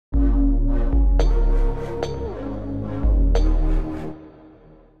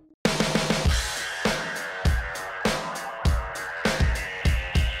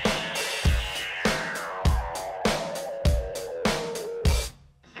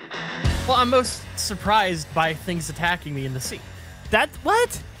Well, I'm most surprised by things attacking me in the sea.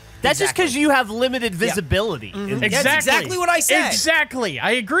 What? That's just because you have limited visibility. Yeah. Mm-hmm. That's exactly what I said. Exactly.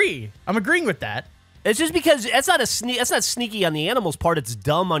 I agree. I'm agreeing with that. It's just because that's not sneaky on the animal's part. It's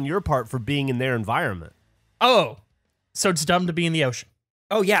dumb on your part for being in their environment. Oh, so it's dumb to be in the ocean.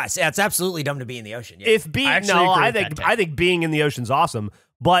 Oh yes, it's absolutely dumb to be in the ocean. Yeah. I think being in the ocean's awesome.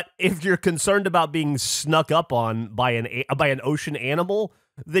 But if you're concerned about being snuck up on by an ocean animal,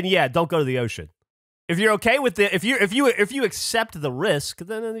 then yeah, don't go to the ocean. If you're okay with it, if you accept the risk,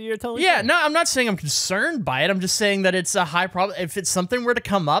 then you're totally fine. No, I'm not saying I'm concerned by it. I'm just saying that it's a high problem. If it's something were to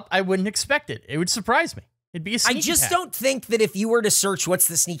come up, I wouldn't expect it. It would surprise me. It'd be a sneak attack. Don't think that if you were to search what's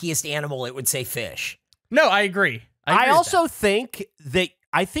the sneakiest animal, it would say fish. No, I agree. I also think that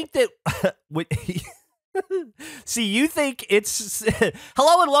see, you think it's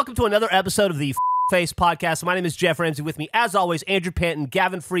hello and welcome to another episode of the KFace podcast. My name is Geoff Ramsey. With me, as always, Andrew Panton,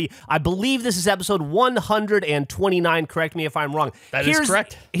 Gavin Free. I believe this is episode 129. Correct me if I'm wrong. That is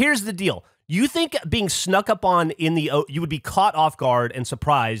correct. Here's the deal. You think being snuck up on you would be caught off guard and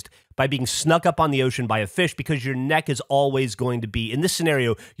surprised by being snuck up on the ocean by a fish because your neck is always going to be, in this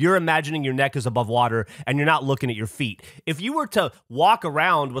scenario, you're imagining your neck is above water and you're not looking at your feet. If you were to walk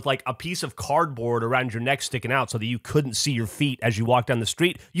around with like a piece of cardboard around your neck sticking out so that you couldn't see your feet as you walk down the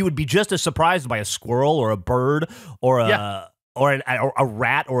street, you would be just as surprised by a squirrel or a bird or a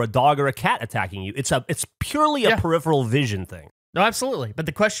rat or a dog or a cat attacking you. It's purely a peripheral vision thing. No, absolutely. But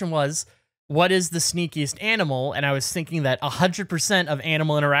the question was, what is the sneakiest animal? And I was thinking that 100% of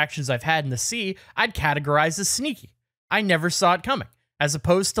animal interactions I've had in the sea, I'd categorize as sneaky. I never saw it coming, as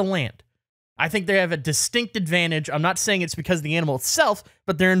opposed to land. I think they have a distinct advantage. I'm not saying it's because of the animal itself,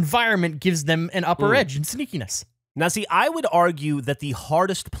 but their environment gives them an upper edge in sneakiness. Now, see, I would argue that the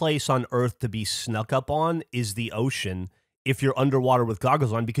hardest place on Earth to be snuck up on is the ocean if you're underwater with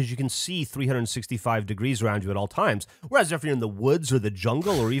goggles on, because you can see 365 degrees around you at all times. Whereas if you're in the woods or the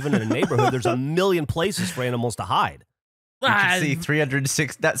jungle or even in a neighborhood, there's a million places for animals to hide. You can see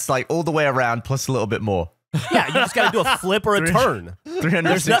 306, that's like all the way around plus a little bit more. Yeah, you just got to do a flip or a turn.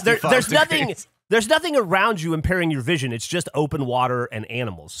 365 There's nothing around you impairing your vision. It's just open water and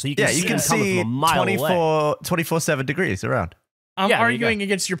animals. So you can see from a mile away. 24/7 degrees around. I'm arguing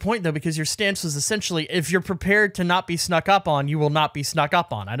against your point, though, because your stance was essentially, if you're prepared to not be snuck up on, you will not be snuck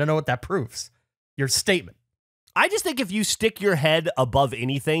up on. I don't know what that proves. Your statement. I just think if you stick your head above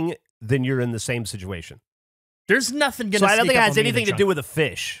anything, then you're in the same situation. There's nothing going to So I don't think it has anything to do with a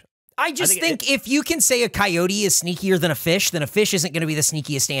fish. I think if you can say a coyote is sneakier than a fish, then a fish isn't going to be the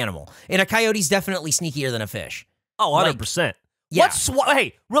sneakiest animal. And a coyote's definitely sneakier than a fish. Oh, 100%. Yeah.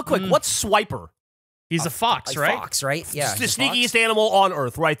 Hey, real quick, what's Swiper? He's a fox, right? Fox, right? Yeah. The sneakiest animal on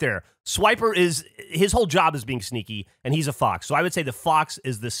Earth, right there. Swiper his whole job is being sneaky, and he's a fox. So I would say the fox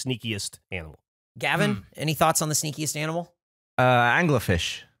is the sneakiest animal. Gavin, any thoughts on the sneakiest animal?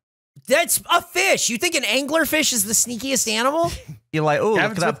 Anglerfish. That's a fish. You think an anglerfish is the sneakiest animal? You're like, oh, look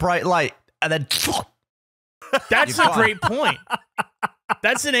at that bright light. And then... That's a great point.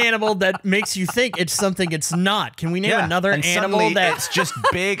 That's an animal that makes you think it's something it's not. Can we name another animal that's just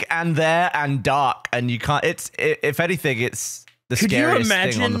big and there and dark, and you can't? If anything, it's the scariest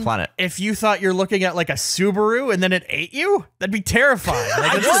thing on the planet. If you thought you're looking at like a Subaru and then it ate you, that'd be terrifying.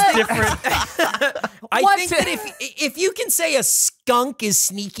 Like, it's just different. I think that if you can say a skunk is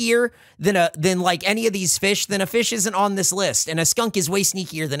sneakier than like any of these fish, then a fish isn't on this list, and a skunk is way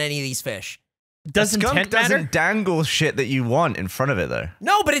sneakier than any of these fish. Doesn't skunk doesn't dangle shit that you want in front of it, though.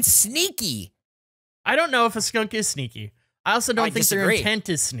 No, but it's sneaky. I don't know if a skunk is sneaky. I also don't think their intent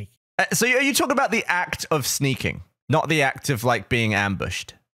is sneaky. So are you talking about the act of sneaking, not the act of like being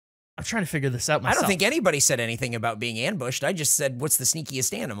ambushed? I'm trying to figure this out myself. I don't think anybody said anything about being ambushed. I just said, what's the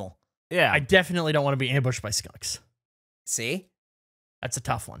sneakiest animal? Yeah. I definitely don't want to be ambushed by skunks. See? That's a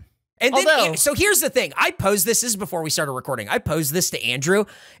tough one. And then, so here's the thing. I posed this is before we started recording. I posed this to Andrew,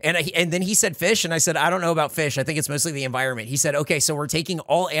 and then he said fish, and I said, I don't know about fish. I think it's mostly the environment. He said, okay, so we're taking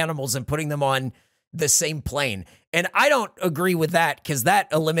all animals and putting them on the same plane. And I don't agree with that, because that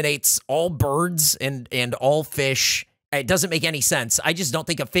eliminates all birds and all fish. It doesn't make any sense. I just don't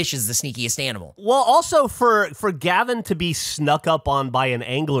think a fish is the sneakiest animal. Well, also for Gavin to be snuck up on by an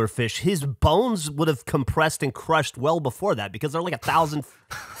anglerfish, his bones would have compressed and crushed well before that, because they're like 1,000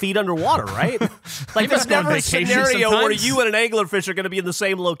 feet underwater, right? Like there's never a scenario where you and an anglerfish are going to be in the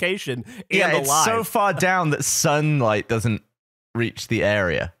same location and alive. It's so far down that sunlight doesn't reach the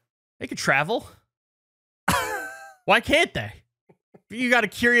area. They could travel. Why can't they? You got a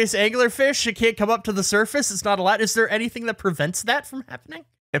curious anglerfish, it can't come up to the surface, it's not allowed. Is there anything that prevents that from happening?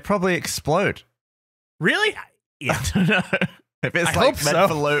 It'd probably explode. Really? Yeah. I don't know. If it's I hope meant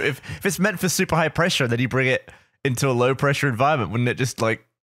for low, if it's meant for super high pressure, then you bring it into a low pressure environment, wouldn't it just like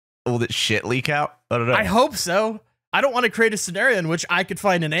all that shit leak out? I don't know. I hope so. I don't want to create a scenario in which I could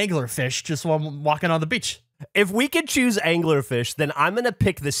find an anglerfish just while I'm walking on the beach. If we could choose anglerfish, then I'm going to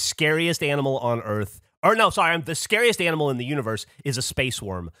pick the scariest animal on Earth. Or no, sorry, the scariest animal in the universe is a space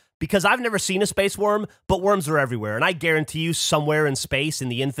worm. Because I've never seen a space worm, but worms are everywhere. And I guarantee you somewhere in space, in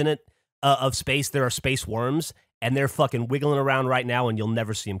the infinite of space, there are space worms. And they're fucking wiggling around right now, and you'll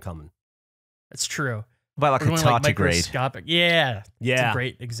never see them coming. That's true. About like a tardigrade. Yeah. Yeah. It's a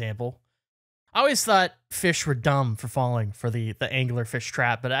great example. I always thought fish were dumb for falling for the anglerfish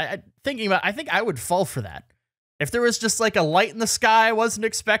trap, but I think I would fall for that. If there was just like a light in the sky I wasn't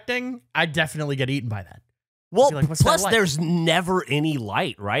expecting, I'd definitely get eaten by that. Well, like, plus there's never any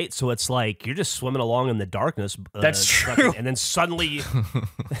light, right? So it's like you're just swimming along in the darkness. That's true. And then suddenly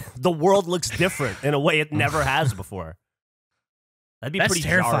the world looks different in a way it never has before. That'd be pretty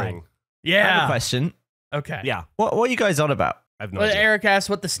terrifying. jarring. Yeah. I have a question. Okay. Yeah. What are you guys on about? I have no idea. Eric asked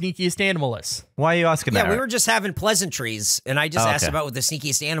what the sneakiest animal is. Why are you asking that? Yeah, we were just having pleasantries, and I just asked okay. about what the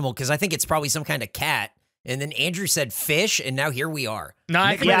sneakiest animal, because I think it's probably some kind of cat. And then Andrew said fish, and now here we are. No,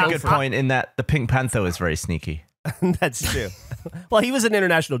 I Nick think made I'd a go good for point in that the Pink Panther was very sneaky. That's true. Well, he was an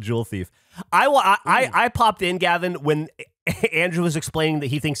international jewel thief. I popped in, Gavin, when Andrew was explaining that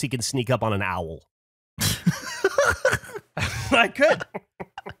he thinks he can sneak up on an owl. I could.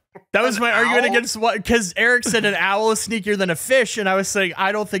 That was my argument against what, because Eric said an owl is sneakier than a fish, and I was saying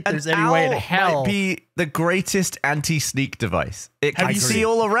I don't think there's any way in hell. Might be the greatest anti-sneak device. It can Have you see seen-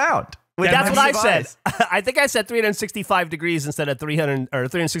 all around. That's what I said. Device. I think I said 365 degrees instead of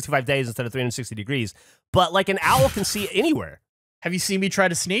 365 days instead of 360 degrees. But like an owl can see anywhere. Have you seen me try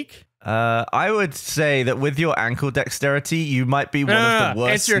to sneak? I would say that with your ankle dexterity, you might be one of the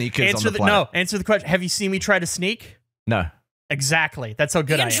worst sneakers on the planet. No, answer the question. Have you seen me try to sneak? No. Exactly. That's how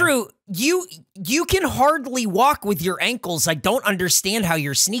good Andrew, you can hardly walk with your ankles. I don't understand how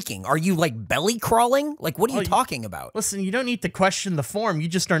you're sneaking. Are you like belly crawling? Like, what are you talking about? Listen, you don't need to question the form. You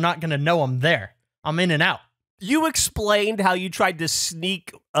just are not going to know I'm there. I'm in and out. You explained how you tried to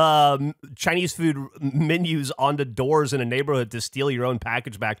sneak Chinese food menus onto doors in a neighborhood to steal your own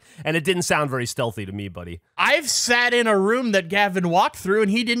package back, and it didn't sound very stealthy to me, buddy. I've sat in a room that Gavin walked through,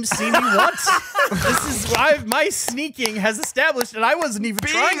 and he didn't see me once. This is my sneaking has established, and I wasn't even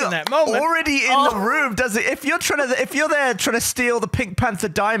trying in that moment. Already in the room, does it? If you're there trying to steal the Pink Panther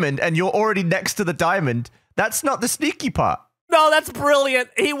diamond, and you're already next to the diamond, that's not the sneaky part. No, that's brilliant.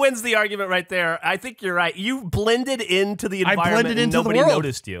 He wins the argument right there. I think you're right. You blended into the environment and nobody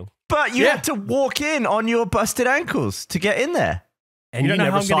noticed you. But you had to walk in on your busted ankles to get in there. And you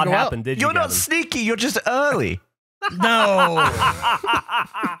never saw it happen, did you, You're not sneaky. You're just early. No.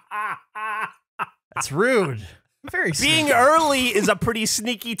 That's rude. Very sneaky. Being early is a pretty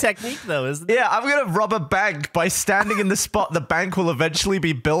sneaky technique, though, isn't it? Yeah, I'm going to rob a bank by standing in the spot the bank will eventually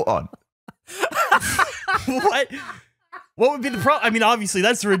be built on. What? What would be the problem? I mean, obviously,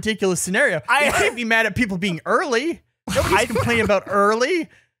 that's a ridiculous scenario. You can't be mad at people being early. Nobody's complaining about early.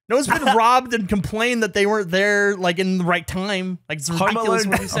 No one's been robbed and complained that they weren't there, like, in the right time. Like, it's ridiculous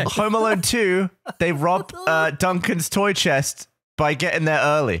what you say. Home Alone 2, they robbed Duncan's toy chest by getting there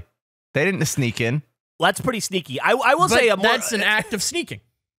early. They didn't sneak in. Well, that's pretty sneaky. I will say that's an act of sneaking.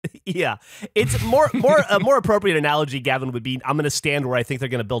 Yeah, it's a more appropriate analogy, Gavin, would be I'm going to stand where I think they're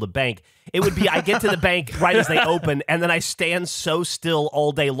going to build a bank. It would be I get to the bank right as they open, and then I stand so still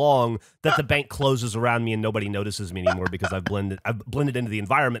all day long that the bank closes around me and nobody notices me anymore because I've blended into the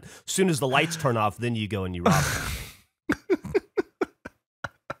environment. As soon as the lights turn off, then you go and you rob them.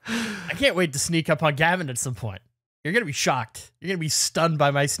 I can't wait to sneak up on Gavin at some point. You're going to be shocked. You're going to be stunned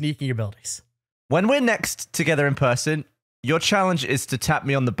by my sneaking abilities. When we're next together in person, your challenge is to tap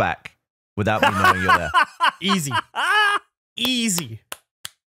me on the back without me knowing you're there. Easy. Easy.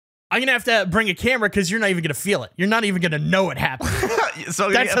 I'm going to have to bring a camera because you're not even going to feel it. You're not even going to know it happened. So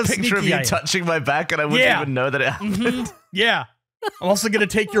I'm going to get a picture of you touching my back and I wouldn't even know that it happened. Yeah. I'm also going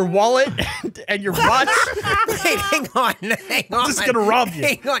to take your wallet and your watch. Wait, hang on. I'm just going to rob you.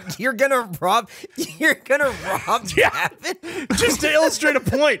 Hang on. You're going to rob Gavin? Just to illustrate a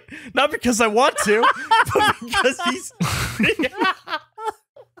point. Not because I want to, but because he's... I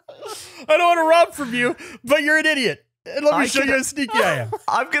don't want to rob from you, but you're an idiot. And let me show you how sneaky I am.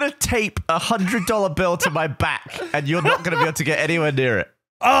 I'm going to tape a $100 bill to my back and you're not going to be able to get anywhere near it.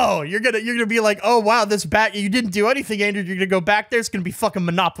 Oh, you're gonna be like, oh wow, this bat, you didn't do anything, Andrew. You're gonna go back there. It's gonna be fucking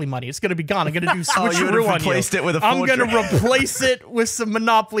Monopoly money. It's gonna be gone. I'm gonna do switcheroo on you. Replaced it with a I'm forgery. gonna replace it with some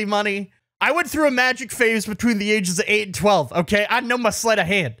Monopoly money. I went through a magic phase between the ages of 8 and 12. Okay, I know my sleight of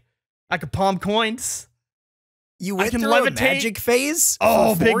hand. I could palm coins. You went can through a levitate. magic phase?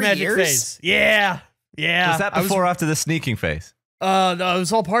 Oh, for big 4 magic years? phase. Yeah. Was that before or after the sneaking phase? No, it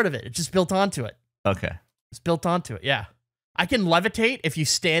was all part of it. It just built onto it. Okay. It's built onto it. Yeah. I can levitate if you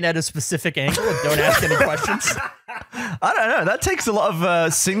stand at a specific angle and don't ask any questions. I don't know. That takes a lot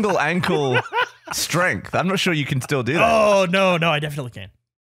of single ankle strength. I'm not sure you can still do that. Oh, no, I definitely can.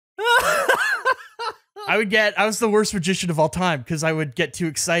 I was the worst magician of all time because I would get too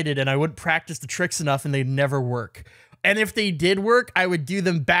excited and I wouldn't practice the tricks enough and they'd never work. And if they did work, I would do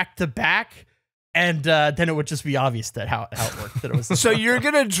them back to back. And then it would just be obvious that how it worked. That it was So you're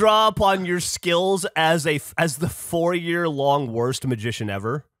gonna draw upon your skills as the 4-year-long worst magician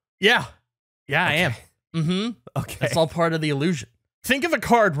ever? Yeah, I am. Mm-hmm. Okay, That's all part of the illusion. Think of a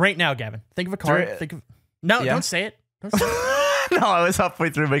card right now, Gavin. Think of a card. Yeah. Don't say it. Don't say it. No, I was halfway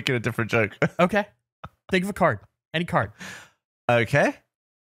through making a different joke. Okay. Think of a card. Any card. Okay.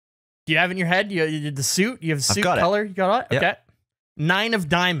 Do you have in your head? You did the suit. You have a suit got it. color. You got it. Yep. Okay. 9 of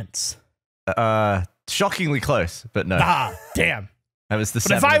diamonds. Shockingly close, but no. Ah, damn. That was the But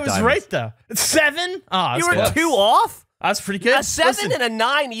 7 if I of was diamonds. right though, 7. Oh, you were 2 off. That's pretty good. A 7 Listen, and a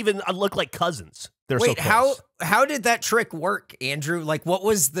 9 even look like cousins. They're Wait, so close. how did that trick work, Andrew? Like, what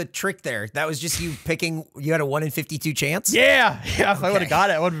was the trick there? That was just you picking. You had a 1 in 52 chance. Yeah. If I would have got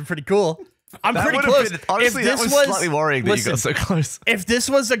it, it would have been pretty cool. I'm That pretty would've close. been- honestly, If that this was slightly worrying that you got listen, so close. If this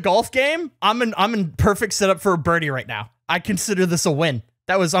was a golf game, I'm in perfect setup for a birdie right now. I consider this a win.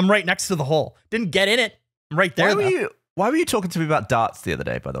 I'm right next to the hole. Didn't get in it. I'm right there. Why were you talking to me about darts the other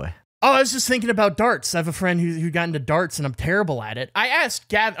day, by the way? Oh, I was just thinking about darts. I have a friend who got into darts, and I'm terrible at it. I asked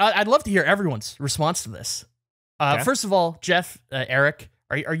Gavin. I'd love to hear everyone's response to this. Okay. First of all, Geoff, Eric,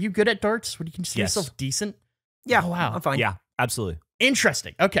 are you good at darts? Would you consider Yes. yourself decent? Yeah. Oh, wow. I'm fine. Yeah, absolutely.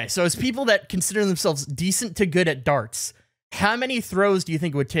 Interesting. Okay, so as people that consider themselves decent to good at darts, how many throws do you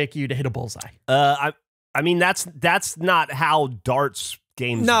think it would take you to hit a bullseye? I mean that's not how darts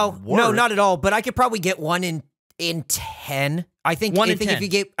games No, work. not at all. But I could probably get 1 in 10. I think. One I in think 10.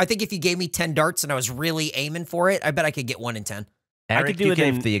 if you gave me 10 darts and I was really aiming for it, I bet I could get 1 in 10. Eric, could do you it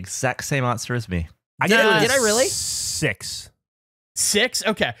gave in- the exact same answer as me. Did I really? 6. 6?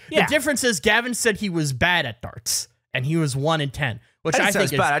 Okay. Yeah. The difference is Gavin said he was bad at darts, and he was 1 in 10, which I I didn't say think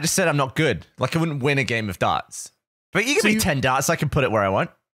it's is bad. I just said I'm not good. Like I wouldn't win a game of darts. But you give So me you- 10 darts, I can put it where I want.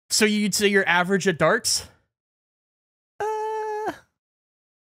 So you'd say you're average at darts?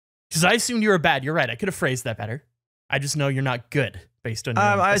 Because I assumed you were bad. You're right. I could have phrased that better. I just know you're not good based on your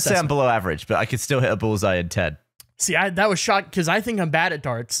I would say I'm assessment. below average, but I could still hit a bullseye in 10. See, that was shocked because I think I'm bad at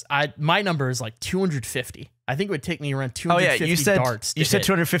darts. My number is like 250. I think it would take me around 250 you said darts. you to said hit.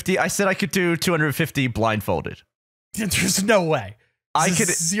 250. I said I could do 250 blindfolded. There's no way. I This could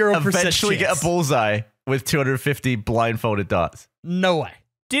is 0% eventually get chance. a bullseye with 250 blindfolded darts. No way.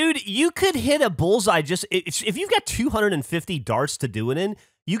 Dude, you could hit a bullseye just if you've got 250 darts to do it in.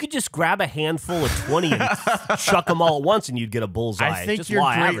 You could just grab a handful of 20 and chuck them all at once, and you'd get a bullseye. I think Just you're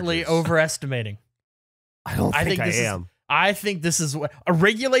law greatly averages. overestimating. I don't think I this am. I think this is a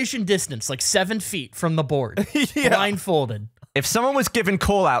regulation distance, like 7 feet from the board, blindfolded. If someone was giving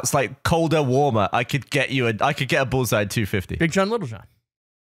call outs like colder, warmer, I could get a bullseye at 250. Big John, Little John.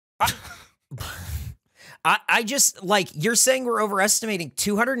 I just, like, you're saying we're overestimating.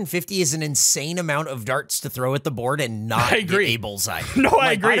 250 is an insane amount of darts to throw at the board and not I agree. get a bullseye. No, I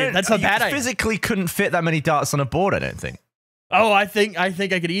Like, agree. don't- That's a you bad idea. physically couldn't fit that many darts on a board, I don't think. Oh, I think I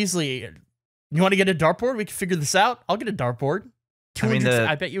could easily. You want to get a dartboard? We can figure this out. I'll get a dartboard. I mean, 200.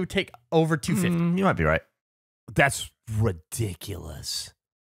 I bet you would take over 250. You might be right. That's ridiculous.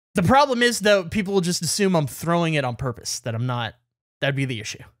 The problem is, though, people will just assume I'm throwing it on purpose. That I'm not. That'd be the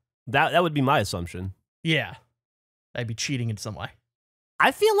issue. That would be my assumption. Yeah, I'd be cheating in some way.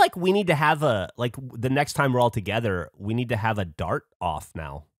 I feel like we need to have the next time we're all together, we need to have a dart off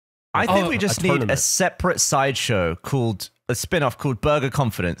now. I think Oh, we just a need a tournament. separate sideshow called a spin-off called Burger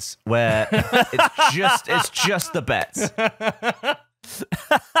Confidence, where it's just the bets.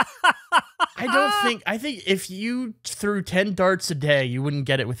 I think if you threw 10 darts a day, you wouldn't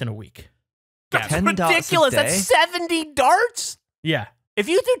get it within a week. That's 10 darts a ridiculous. day? That's 70 darts. Yeah. If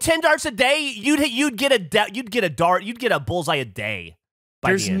you threw 10 darts a day, you'd get a bullseye a day. by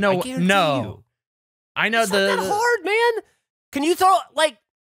There's the end. no- I guarantee no. you. I know It's not that hard, man. Can you throw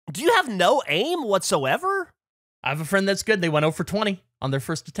do you have no aim whatsoever? I have a friend that's good. They went 0 for 20 on their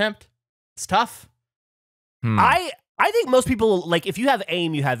first attempt. It's tough. I think most people, if you have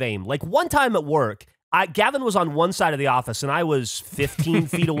aim, you have aim. Like one time at work, Gavin was on one side of the office and I was 15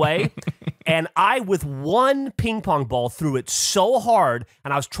 feet away. And I, with one ping pong ball, threw it so hard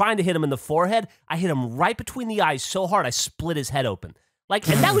and I was trying to hit him in the forehead. I hit him right between the eyes so hard I split his head open. Like,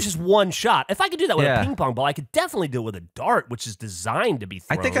 and that was just one shot. If I could do that with Yeah. a ping pong ball, I could definitely do it with a dart, which is designed to be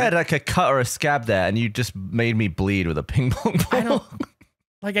thrown. I think I had like a cut or a scab there, and you just made me bleed with a ping pong ball. I don't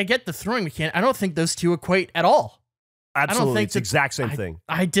like. I get the throwing mechanic. I don't think those two equate at all. Absolutely, think it's the exact same thing.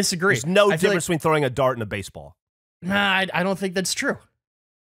 I disagree. There's no I feel difference between throwing a dart and a baseball. Nah, I don't think that's true.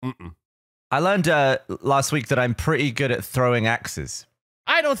 I learned last week that I'm pretty good at throwing axes.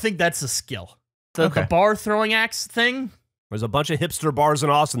 I don't think that's a skill. The Okay. bar throwing axe thing. There's a bunch of hipster bars in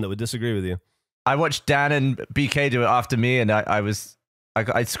Austin that would disagree with you. I watched Dan and BK do it after me, and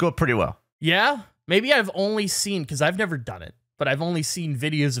I scored pretty well. Yeah, maybe I've only seen, because I've never done it, but I've only seen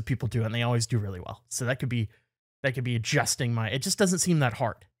videos of people do it, and they always do really well. So that could be adjusting my. It just doesn't seem that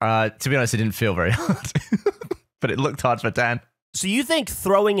hard. To be honest, it didn't feel very hard, but it looked hard for Dan. So you think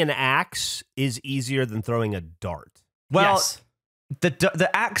throwing an axe is easier than throwing a dart? Well, Yes. the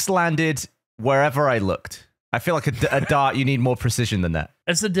axe landed wherever I looked. I feel like a dart, you need more precision than that.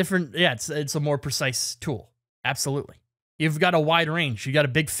 It's a different. Yeah, it's a more precise tool. Absolutely. You've got a wide range. You got a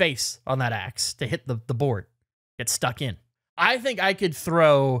big face on that axe to hit the board. Get stuck in. I think I could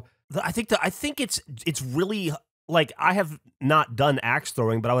throw. I think it's really, like, I have not done axe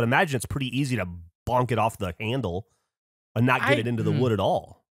throwing, but I would imagine it's pretty easy to bonk it off the handle and not get it into the wood at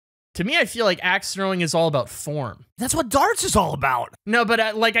all. To me, I feel like axe throwing is all about form. That's what darts is all about. No, but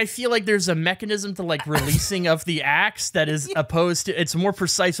I feel like there's a mechanism to like releasing of the axe that is opposed to. It's more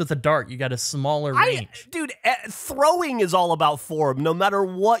precise with a dart. You got a smaller range. Dude, throwing is all about form, no matter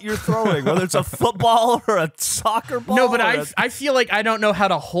what you're throwing, whether it's a football or a soccer ball. No, but I feel like I don't know how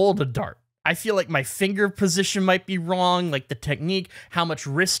to hold a dart. I feel like my finger position might be wrong, like the technique, how much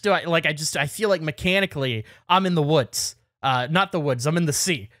wrist do I feel like mechanically I'm in the woods. Not the woods, I'm in the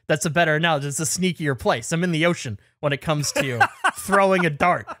sea. That's a better analogy. It's a sneakier place. I'm in the ocean when it comes to throwing a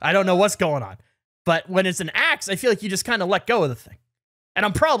dart. I don't know what's going on. But when it's an axe, I feel like you just kind of let go of the thing. And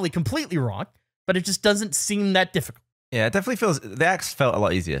I'm probably completely wrong, but it just doesn't seem that difficult. Yeah, it definitely feels, the axe felt a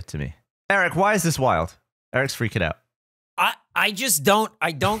lot easier to me. Eric, why is this wild? Eric's freaking out. I just don't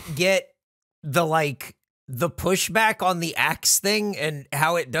get the pushback on the axe thing and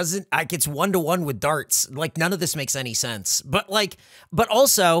how it doesn't, like, it's 1-to-1 with darts. Like, none of this makes any sense. But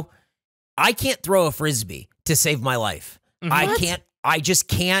also, I can't throw a frisbee to save my life. I just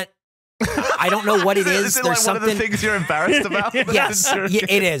can't. I don't know what it is. Is it There's like something. one of the things you're embarrassed about? Yes, yeah,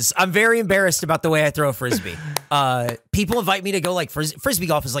 it is. I'm very embarrassed about the way I throw a frisbee. People invite me to go, like, frisbee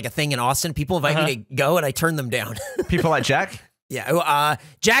golf is like a thing in Austin. People invite me to go, and I turn them down. People like Jack? Yeah,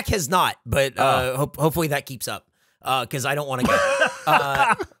 Jack has not, but hopefully that keeps up because I don't want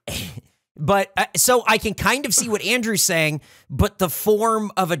to go. But so I can kind of see what Andrew's saying, but the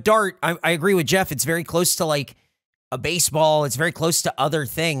form of a dart, I agree with Geoff. It's very close to like a baseball. It's very close to other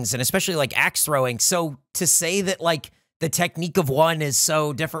things, and especially like axe throwing. So to say that like the technique of one is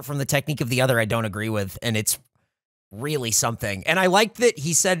so different from the technique of the other, I don't agree with, and it's really something. And I like that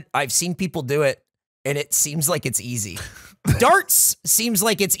he said, I've seen people do it, and it seems like it's easy. Darts seems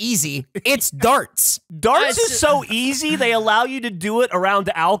like it's easy. It's darts. Darts is so easy, they allow you to do it around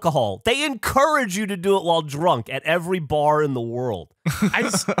alcohol. They encourage you to do it while drunk at every bar in the world.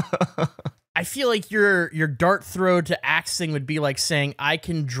 I feel like your dart throw to axing would be like saying I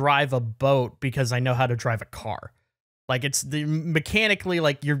can drive a boat because I know how to drive a car. Like it's mechanically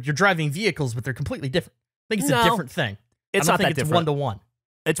like you're driving vehicles, but they're completely different. I think it's a different thing. It's I not don't think that it's different. 1-to-1.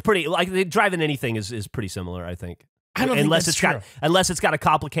 It's pretty like driving anything is pretty similar, I think. I don't unless think that's true. unless it's got a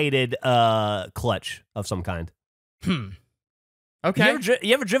complicated clutch of some kind. Okay.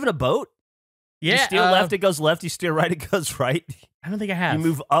 You ever driven a boat? Yeah. You steer left, it goes left. You steer right, it goes right. I don't think I have. You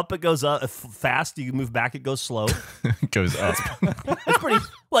move up, it goes up fast. You move back, it goes slow. Goes up. It's pretty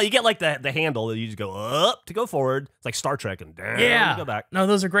well. You get like the handle that you just go up to go forward. It's like Star Trek and down to go back. No,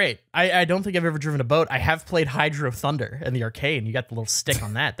 those are great. I don't think I've ever driven a boat. I have played Hydro Thunder in the arcade, and you got the little stick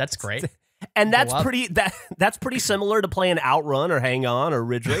on that. That's great. And that's pretty similar to playing Outrun or Hang On or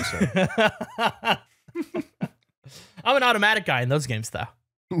Ridge Racer. I'm an automatic guy in those games, though.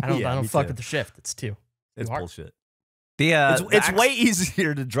 I don't fuck too. with the shift. It's too hard. Bullshit. It's way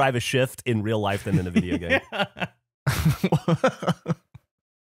easier to drive a shift in real life than in a video game.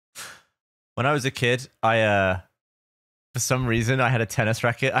 When I was a kid, I for some reason I had a tennis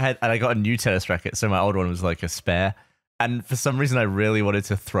racket. I got a new tennis racket, so my old one was like a spare. And for some reason, I really wanted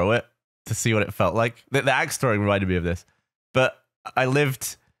to throw it to see what it felt like. The axe throwing reminded me of this, but I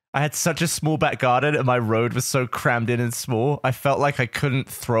had such a small back garden, and my road was so crammed in and small. I felt like I couldn't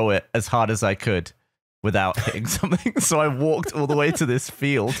throw it as hard as I could without hitting something. So I walked all the way to this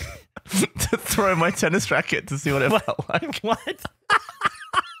field to throw my tennis racket to see what it felt like. What?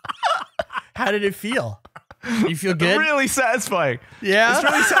 How did it feel? You feel good? Really satisfying. Yeah. It's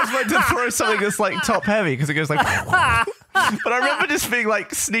really satisfying to throw something that's like top heavy because it goes like. But I remember just being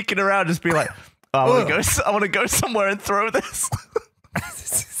like sneaking around, just being like, oh, I want to go somewhere and throw this.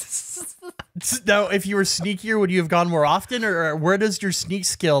 Now, if you were sneakier, would you have gone more often, or where does your sneak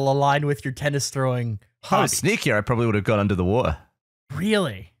skill align with your tennis throwing If I was sneakier, I probably would have gone under the water.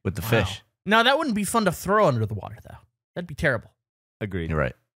 Really? With the fish. No, that wouldn't be fun to throw under the water, though. That'd be terrible. Agreed. You're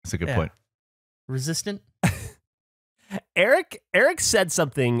right. That's a good point. Resistant? Eric said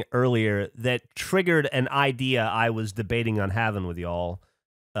something earlier that triggered an idea I was debating on having with y'all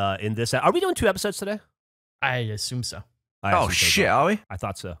in this. Are we doing 2 episodes today? I assume so. Oh, shit, are we? I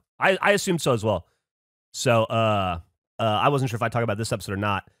thought so. I assumed so as well. So I wasn't sure if I'd talk about this episode or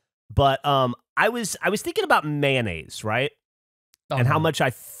not. But I was thinking about mayonnaise, right? And how much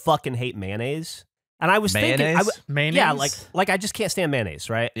I fucking hate mayonnaise. And I was thinking, mayonnaise? Yeah, like I just can't stand mayonnaise,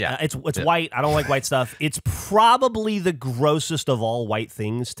 right? Yeah, it's white. I don't like white stuff. It's probably the grossest of all white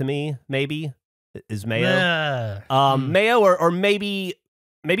things to me. Maybe is mayo. Mayo or maybe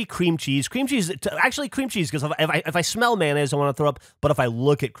cream cheese. Cream cheese, actually cream cheese, because if I smell mayonnaise, I want to throw up. But if I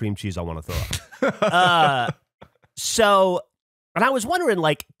look at cream cheese, I want to throw up. And I was wondering,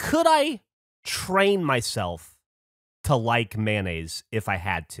 like, could I train myself to like mayonnaise if I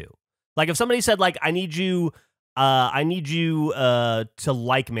had to? Like, if somebody said, like, I need you to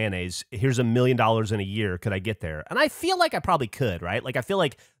like mayonnaise. Here's $1 million in a year. Could I get there? And I feel like I probably could, right? Like, I feel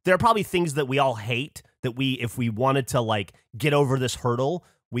like there are probably things that we all hate that if we wanted to, like, get over this hurdle,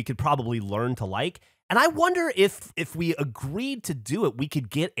 we could probably learn to like. And I wonder if we agreed to do it, we could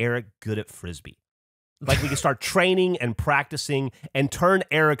get Eric good at frisbee. Like, we could start training and practicing and turn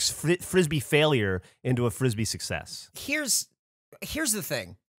Eric's frisbee failure into a frisbee success. Here's the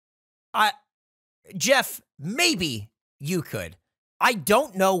thing. Geoff, maybe you could. I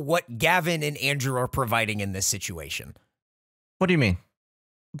don't know what Gavin and Andrew are providing in this situation. What do you mean?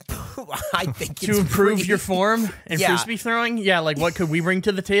 I think to improve your form in Yeah. frisbee throwing? Yeah, like what could we bring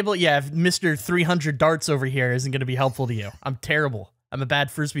to the table? Yeah, if Mr. 300 darts over here isn't going to be helpful to you. I'm terrible. I'm a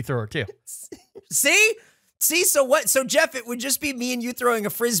bad frisbee thrower too. See, so what? So Geoff, it would just be me and you throwing a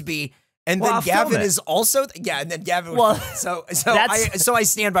frisbee. And then I'll Gavin film it. is also and then Gavin would so I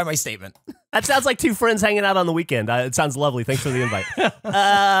stand by my statement. That sounds like 2 friends hanging out on the weekend. It sounds lovely. Thanks for the invite.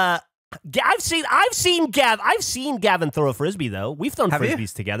 I've seen Gavin throw a frisbee though. We've thrown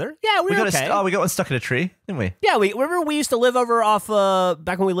frisbees together. Yeah, we got we got one stuck in a tree, didn't we? Yeah, remember we used to live over off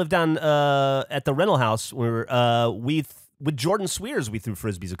back when we lived down at the rental house. With Jordan Swears, we threw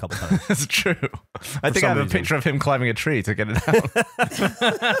frisbees a couple times. That's true. I think I have a picture of him climbing a tree to get it down.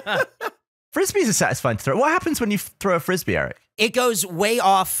 Frisbees are satisfying to throw. What happens when you throw a frisbee, Eric? It goes way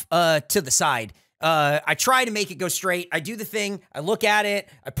off to the side. I try to make it go straight. I do the thing. I look at it.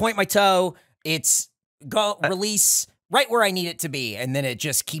 I point my toe. It's release right where I need it to be, and then it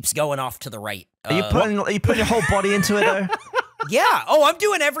just keeps going off to the right. Are you putting your whole body into it though? Yeah. Oh, I'm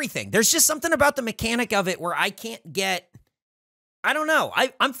doing everything. There's just something about the mechanic of it where I can't get. I don't know.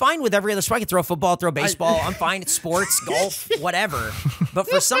 I'm fine with every other sport. I can throw football, throw baseball. I'm fine at sports, golf, whatever. But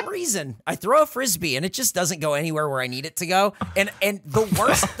for some reason, I throw a frisbee and it just doesn't go anywhere where I need it to go. And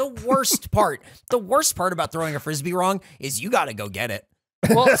the worst part about throwing a frisbee wrong is you got to go get it.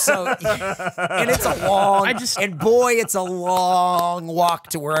 Well, and it's a long, it's a long walk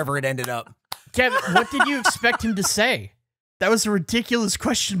to wherever it ended up. Kevin, what did you expect him to say? That was a ridiculous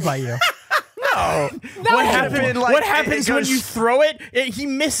question by you. No. What happens when you throw it? He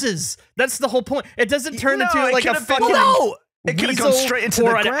misses. That's the whole point. It doesn't turn into like a fucking It could have gone straight into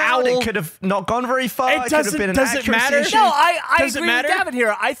the ground. Owl. It could have not gone very far. It could have been an accuracy matter. issue. No, I agree with Gavin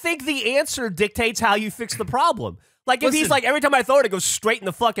here. I think the answer dictates how you fix the problem. Like, if he's like, every time I throw it, it goes straight in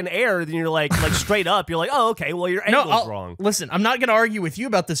the fucking air, then you're like straight up. You're like, oh, okay, well, your angle's wrong. Listen, I'm not going to argue with you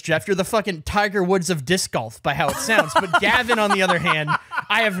about this, Geoff. You're the fucking Tiger Woods of disc golf by how it sounds. But Gavin, on the other hand,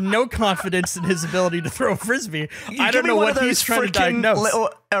 I have no confidence in his ability to throw a frisbee. I don't know what he's trying to diagnose. Little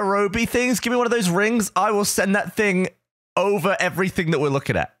aerobie things. Give me one of those rings. I will send that thing over everything that we're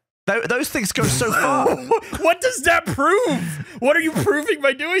looking at. Those things go so far. What does that prove? What are you proving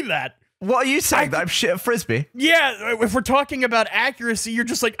by doing that? What are you saying? That I'm shit at frisbee? Yeah, if we're talking about accuracy, you're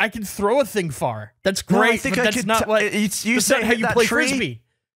just like, I can throw a thing far. That's great, No, I think but that's not what. You say how you play frisbee.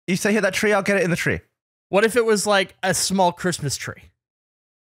 You say hit that tree, I'll get it in the tree. What if it was like a small Christmas tree?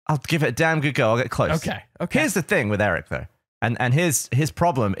 I'll give it a damn good go. I'll get close. Okay. Here's the thing with Eric though, and his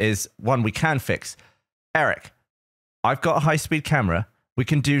problem is one we can fix. Eric, I've got a high-speed camera. We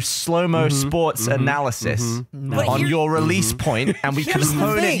can do slow-mo sports analysis on your release point, and we can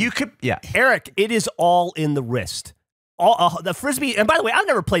hone it. You could, Eric, it is all in the wrist. the frisbee. And by the way, I've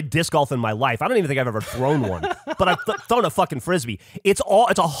never played disc golf in my life. I don't even think I've ever thrown one, but I've thrown a fucking frisbee. It's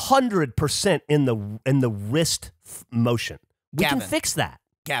 100% in the wrist motion. We Gavin, can fix that.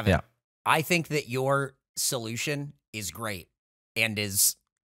 Gavin, Yeah. I think that your solution is great and is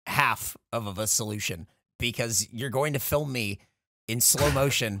half of a solution because you're going to film me in slow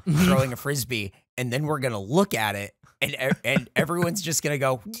motion throwing a frisbee, and then we're going to look at it, and everyone's just going to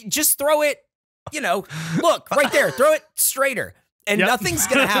go, just throw it, look, right there, throw it straighter, and nothing's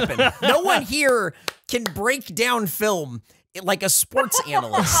going to happen. No one here can break down film like a sports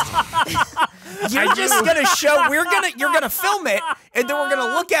analyst. You're just gonna show. You're gonna film it, and then we're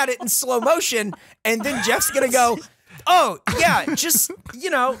gonna look at it in slow motion, and then Jeff's gonna go, "Oh yeah, just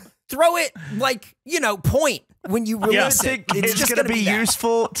throw it like point when you release it." It's just gonna be that.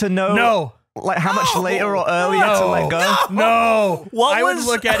 useful to know. Like how much later or earlier to let go? No. I would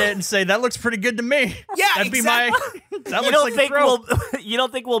look at it and say, that looks pretty good to me. Yeah, That'd exactly. be my. That looks like a throw. You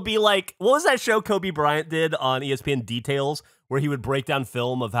don't think we'll be like, what was that show Kobe Bryant did on ESPN Details, where he would break down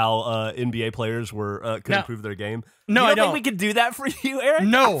film of how NBA players could improve their game? No, I don't think we could do that for you, Eric.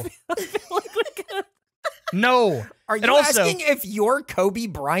 No. I feel like we could. No. Are you asking if you're Kobe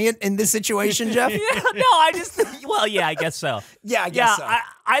Bryant in this situation, Jeff? I guess so. Yeah, I guess so.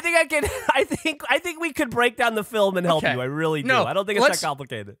 I think I can. I think we could break down the film and help you. I really do. No, I don't think it's that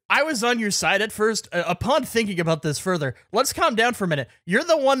complicated. I was on your side at first. Upon thinking about this further, let's calm down for a minute. You're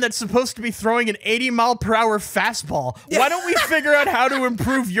the one that's supposed to be throwing an 80-mile-per-hour fastball. Why don't we figure out how to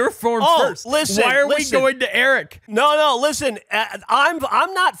improve your form first? Listen. Why are we going to Eric? No. Listen. I'm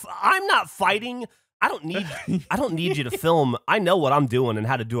not fighting. I don't need you to film. I know what I'm doing and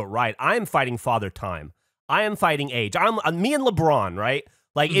how to do it right. I'm fighting father time. I am fighting age. I'm me and LeBron, right?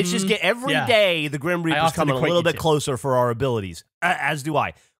 Like it's just every day the Grim Reaper's coming a little bit closer for our abilities. As do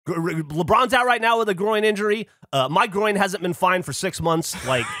I. LeBron's out right now with a groin injury. My groin hasn't been fine for 6 months.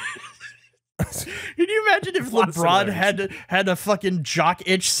 Like. Can you imagine if LeBron had a fucking jock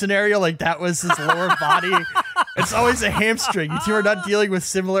itch scenario, like that was his lower body? It's always a hamstring. You two are not dealing with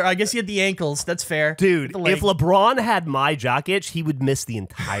similar. I guess he had the ankles. That's fair. Dude, if LeBron had my jock itch, he would miss the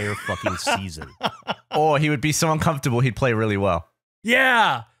entire fucking season. Or he would be so uncomfortable he'd play really well.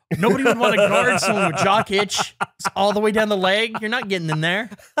 Yeah. Nobody would want to guard someone with jock itch. It's all the way down the leg. You're not getting in there.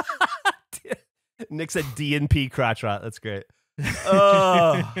 Nick said D&P crotch rot. That's great.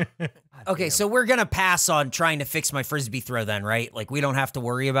 Okay, so we're gonna pass on trying to fix my frisbee throw then, right? Like we don't have to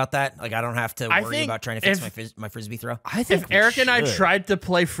worry about that. Like I don't have to worry about trying to fix my frisbee throw. I think if Eric and I tried to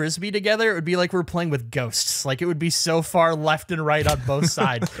play frisbee together, it would be like we're playing with ghosts. Like it would be so far left and right on both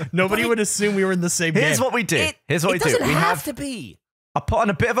sides. Nobody would assume we were in the same game. Here's what we do. It doesn't have to be. I put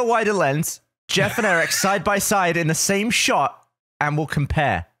on a bit of a wider lens, Jeff and Eric side by side in the same shot, and we'll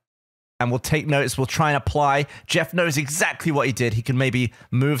compare. And we'll take notes. We'll try and apply. Jeff knows exactly what he did. He can maybe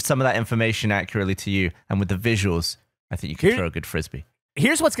move some of that information accurately to you. And with the visuals, I think you can throw a good frisbee.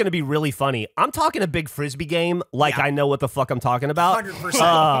 Here's what's going to be really funny. I'm talking a big frisbee game like I know what the fuck I'm talking about.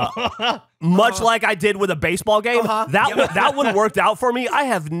 100%. Much like I did with a baseball game. That one worked out for me. I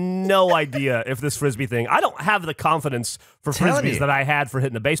have no idea if this frisbee thing, I don't have the confidence for frisbees that I had for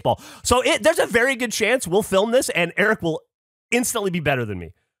hitting the baseball. So there's a very good chance we'll film this and Eric will instantly be better than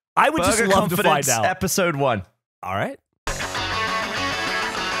me. I would just love to find out. Episode 1. All right.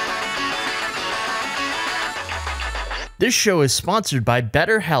 This show is sponsored by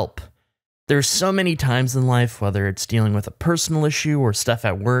BetterHelp. There's so many times in life, whether it's dealing with a personal issue or stuff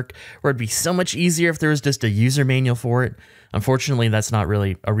at work, where it'd be so much easier if there was just a user manual for it. Unfortunately, that's not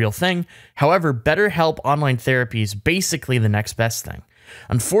really a real thing. However, BetterHelp online therapy is basically the next best thing.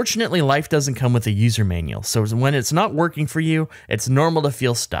 Unfortunately, life doesn't come with a user manual, so when it's not working for you, it's normal to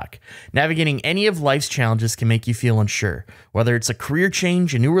feel stuck. Navigating any of life's challenges can make you feel unsure, whether it's a career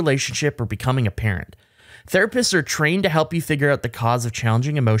change, a new relationship, or becoming a parent. Therapists are trained to help you figure out the cause of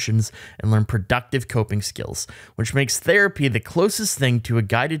challenging emotions and learn productive coping skills, which makes therapy the closest thing to a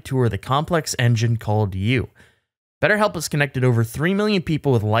guided tour of the complex engine called you. BetterHelp has connected over 3 million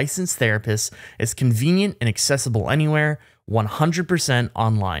people with licensed therapists. It's convenient and accessible anywhere, 100%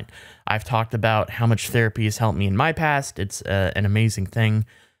 online. I've talked about how much therapy has helped me in my past. It's an amazing thing.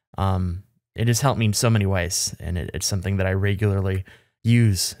 It has helped me in so many ways, and it's something that I regularly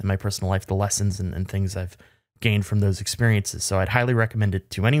use in my personal life, the lessons and things I've gained from those experiences. So I'd highly recommend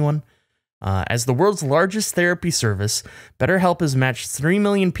it to anyone. As the world's largest therapy service, BetterHelp has matched 3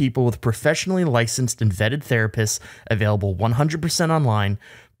 million people with professionally licensed and vetted therapists available 100% online,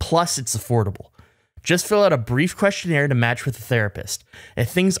 plus it's affordable. Just fill out a brief questionnaire to match with a therapist.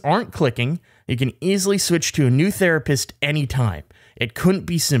 If things aren't clicking, you can easily switch to a new therapist anytime. It couldn't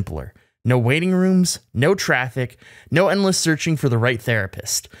be simpler. No waiting rooms, no traffic, no endless searching for the right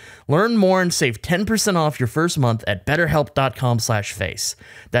therapist. Learn more and save 10% off your first month at betterhelp.com/face.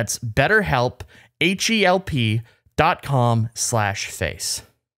 That's BetterHelp, HELP.com/face.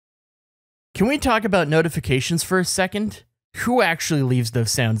 Can we talk about notifications for a second? Who actually leaves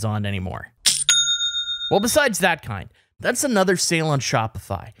those sounds on anymore? Well, besides that kind, that's another sale on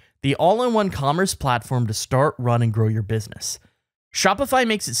Shopify, the all-in-one commerce platform to start, run, and grow your business. Shopify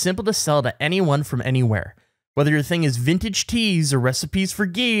makes it simple to sell to anyone from anywhere. Whether your thing is vintage teas or recipes for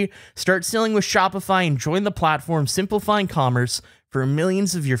ghee, start selling with Shopify and join the platform simplifying commerce for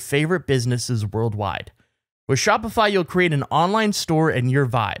millions of your favorite businesses worldwide. With Shopify, you'll create an online store in your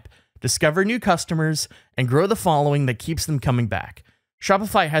vibe, discover new customers, and grow the following that keeps them coming back.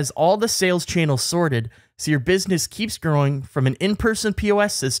 Shopify has all the sales channels sorted, so your business keeps growing from an in-person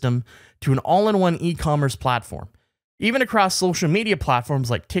POS system to an all-in-one e-commerce platform, even across social media platforms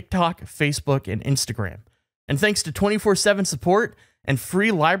like TikTok, Facebook, and Instagram. And thanks to 24/7 support and free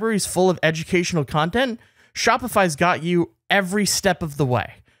libraries full of educational content, Shopify's got you every step of the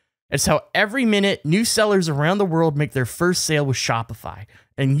way. It's how every minute new sellers around the world make their first sale with Shopify,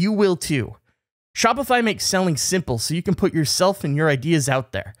 and you will too. Shopify makes selling simple so you can put yourself and your ideas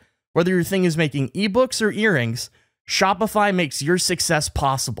out there. Whether your thing is making ebooks or earrings, Shopify makes your success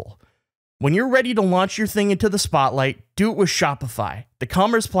possible. When you're ready to launch your thing into the spotlight, do it with Shopify, the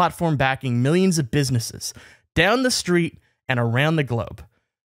commerce platform backing millions of businesses down the street and around the globe.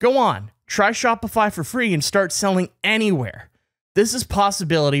 Go on, try Shopify for free and start selling anywhere. This is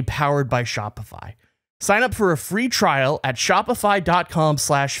possibility powered by Shopify. Sign up for a free trial at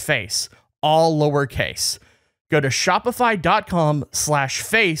shopify.com/face, all lowercase. Go to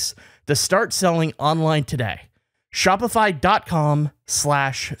shopify.com/face to start selling online today.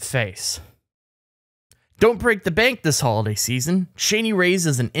 Shopify.com/face. Don't break the bank this holiday season. Shady Rays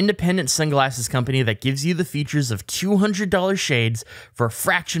is an independent sunglasses company that gives you the features of $200 shades for a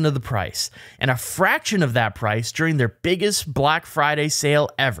fraction of the price, and a fraction of that price during their biggest Black Friday sale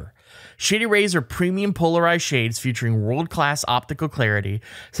ever. Shady Rays are premium polarized shades featuring world-class optical clarity,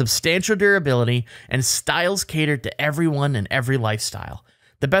 substantial durability, and styles catered to everyone and every lifestyle.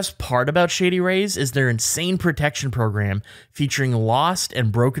 The best part about Shady Rays is their insane protection program featuring lost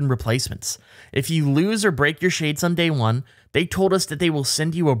and broken replacements. If you lose or break your shades on day one, they told us that they will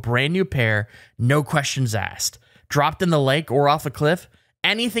send you a brand new pair, no questions asked. Dropped in the lake or off a cliff,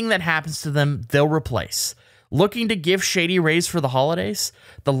 anything that happens to them, they'll replace. Looking to gift Shady Rays for the holidays?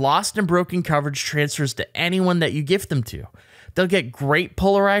 The lost and broken coverage transfers to anyone that you gift them to. They'll get great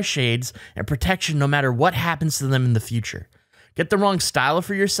polarized shades and protection no matter what happens to them in the future. Get the wrong style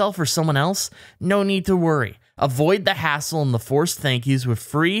for yourself or someone else? No need to worry. Avoid the hassle and the forced thank yous with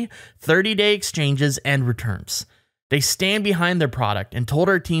free 30-day exchanges and returns. They stand behind their product and told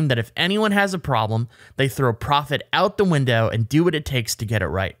our team that if anyone has a problem, they throw profit out the window and do what it takes to get it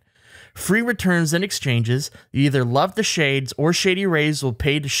right. Free returns and exchanges. You either love the shades or Shady Rays will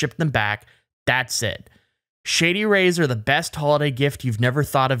pay to ship them back. That's it. Shady Rays are the best holiday gift you've never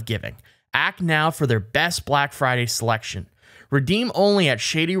thought of giving. Act now for their best Black Friday selection. Redeem only at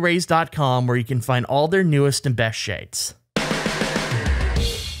shadyrays.com, where you can find all their newest and best shades.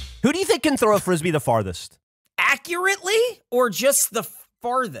 Who do you think can throw a frisbee the farthest? Accurately or just the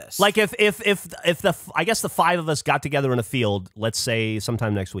farthest? Like if the I guess the five of us got together in a field, let's say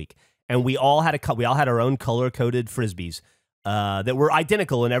sometime next week, and we all had our own color-coded frisbees that were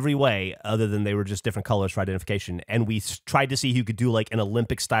identical in every way, other than they were just different colors for identification, and we tried to see who could do like an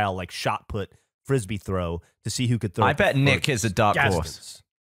Olympic style like shot put frisbee throw to see who could throw. I bet Nick is a dark horse.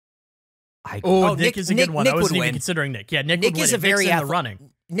 Nick is a good one. I wasn't even considering Nick. Yeah, Nick would win. Is a very in the running.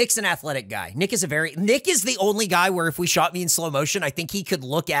 Nick's an athletic guy. Nick is the only guy where if we shot me in slow motion, I think he could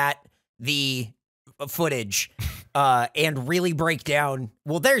look at the footage and really break down,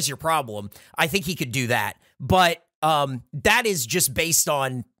 well, there's your problem. I think he could do that. But that is just based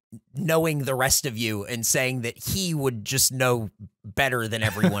on knowing the rest of you and saying that he would just know better than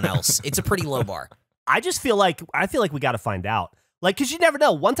everyone else. It's a pretty low bar. I feel like we got to find out. Like, because you never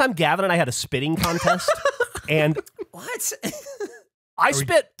know. One time Gavin and I had a spitting contest. And what? I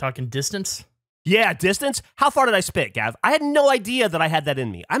spit. Talking distance? Yeah, distance. How far did I spit, Gav? I had no idea that I had that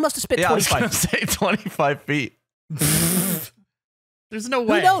in me. I must have spit 25 I was say 25 feet. There's no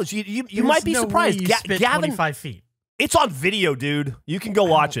way. Who knows? You might be surprised. Gavin, 25 feet. It's on video, dude. You can go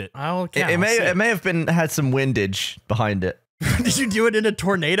watch it. Okay. It may have had some windage behind it. Did you do it in a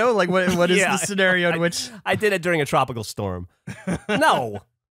tornado? Like what is the scenario in which I did it during a tropical storm? No.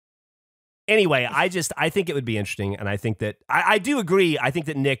 Anyway, I think it would be interesting, and I think that I do agree. I think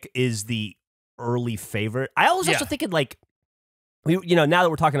that Nick is the early favorite. I was also thinking like now that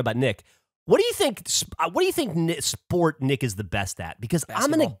we're talking about Nick, what do you think? What do you think sport Nick is the best at? Because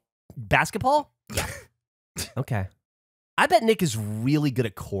I'm gonna basketball. Yeah. Okay. I bet Nick is really good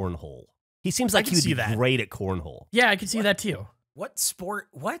at cornhole. He seems like he would be great at cornhole. Yeah, I can see that too. What sport?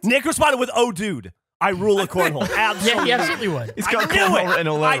 What? Nick responded with, "Oh, dude, I rule at cornhole." Absolutely. Yeah, he absolutely would. He's got cornhole written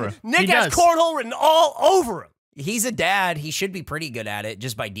all over him. Nick has cornhole written all over him. He's a dad. He should be pretty good at it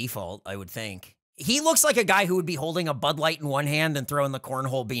just by default, I would think. He looks like a guy who would be holding a Bud Light in one hand and throwing the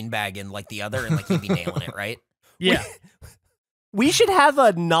cornhole beanbag in like the other, and like he'd be nailing it, right? Yeah. We should have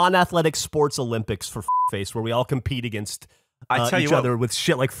a non-athletic sports Olympics for face where we all compete against each other with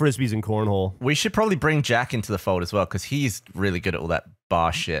shit like frisbees and cornhole. We should probably bring Jack into the fold as well because he's really good at all that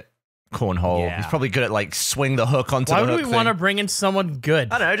bar shit. Cornhole. Yeah. He's probably good at like swing the hook onto the hook. Why would we want to bring in someone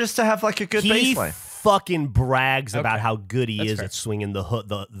good? I don't know, just to have like a good baseline. Fucking brags about how good he is at swinging the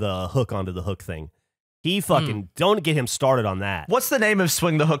hook onto the hook thing. He fucking don't get him started on that. What's the name of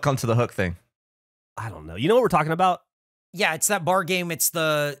swing the hook onto the hook thing? I don't know. You know what we're talking about? Yeah, it's that bar game. It's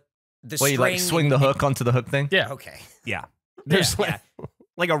the where you like swing the hook onto the hook thing. Yeah. Okay. Yeah. There's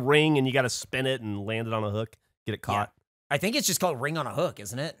like a ring and you got to spin it and land it on a hook, get it caught. Yeah. I think it's just called ring on a hook,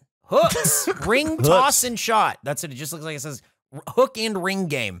 isn't it? Hooks, ring, toss, and shot. That's what it just looks like. It says hook and ring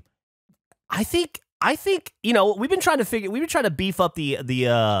game. I think we've been trying to beef up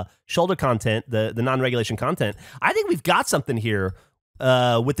the shoulder content, the non-regulation content. I think we've got something here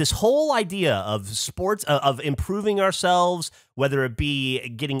with this whole idea of sports, of improving ourselves, whether it be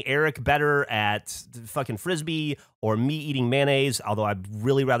getting Eric better at fucking frisbee or me eating mayonnaise, although I'd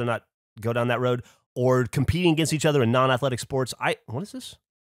really rather not go down that road, or competing against each other in non-athletic sports. What is this?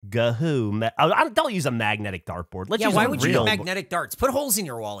 Don't use a magnetic dartboard. Why would you use magnetic darts? Put holes in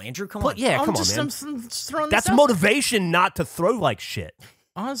your wall, Andrew. Come on. Yeah, come on, man. I'm throwing That's motivation not to throw like shit.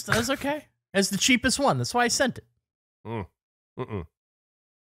 Oh, that's okay. It's the cheapest one. That's why I sent it. What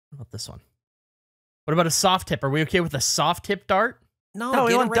about this one? What about a soft tip? Are we okay with a soft tip dart? No,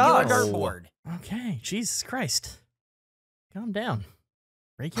 we want regular dartboard. Okay, Jesus Christ. Calm down.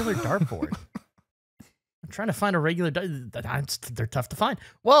 Regular dartboard. I'm trying to find a regular dart. They're tough to find.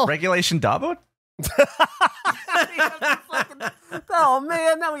 Well, regulation dartboard? Oh,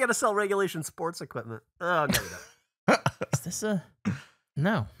 man. Now we got to sell regulation sports equipment. Oh, no. Is this a...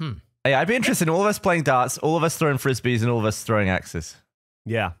 No. Yeah, I'd be interested in all of us playing darts, all of us throwing frisbees, and all of us throwing axes.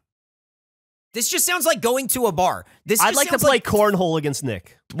 Yeah. This just sounds like going to a bar. I'd like to play cornhole against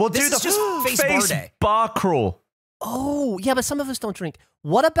Nick. Well, this do is just face bar day. Bar crawl. Oh, yeah, but some of us don't drink.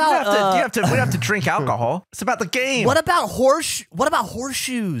 What about we have to drink alcohol. It's about the game. What about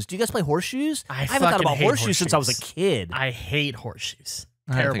horseshoes? Do you guys play horseshoes? I haven't thought about horseshoes since I was a kid. I hate horseshoes.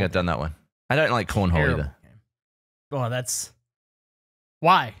 I don't think I've done that one. I don't like cornhole either. Oh, that's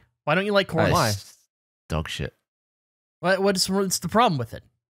why. Why don't you like cornhole? Why? Dog shit. What's the problem with it?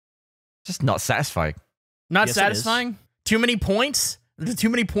 Just not satisfying. Not satisfying? Too many points? Too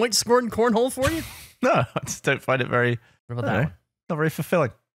many points scored in cornhole for you? No, I just don't find it very. What about that one? Not very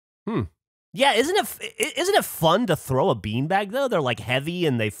fulfilling. Yeah, isn't it fun to throw a beanbag though? They're like heavy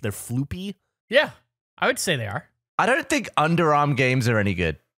and they're floopy. Yeah, I would say they are. I don't think underarm games are any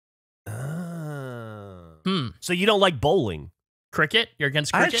good. So you don't like bowling? Cricket? You're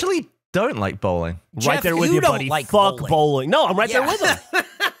against cricket? I actually don't like bowling. Jeff, right there with you, buddy. Like Fuck bowling. No, I'm right there with him.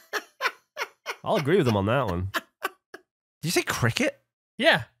 I'll agree with him on that one. Did you say cricket?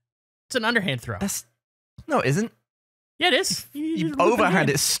 Yeah. It's an underhand throw. No, it isn't. Yeah, it is. You overhand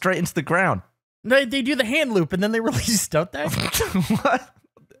it straight into the ground. They do the hand loop and then they release, don't they? What?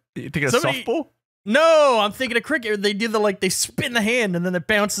 You think it's a softball? No, I'm thinking of cricket. They do they spin the hand and then it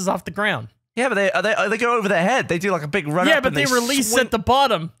bounces off the ground. Yeah, but they go over their head. They do like a big run up. Yeah, but they release at the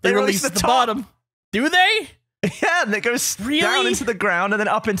bottom. They release at the bottom. Do they? Yeah, and it goes down into the ground and then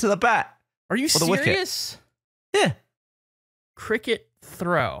up into the bat. Are you serious? Yeah. Cricket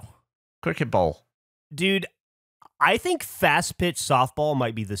throw. Cricket bowl. Dude, I think fast pitch softball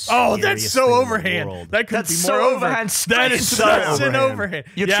might be the scariest that's so thing overhand. In the world. That's be more so overhand. That is such an overhand.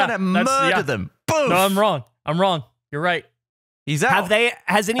 You're trying to murder them. Boom. No, I'm wrong. You're right. He's out.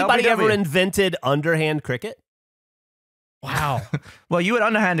 Has anybody ever invented underhand cricket? Wow. Well, you would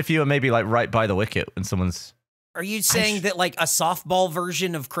underhand if you were maybe like right by the wicket when someone's. Are you saying that like a softball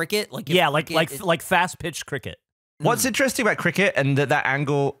version of cricket? Like like fast pitch cricket. What's interesting about cricket and that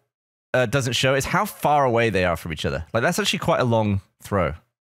angle doesn't show is how far away they are from each other. Like that's actually quite a long throw.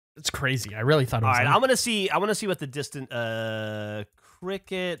 It's crazy. I really thought it was. All right, I want to see what the distant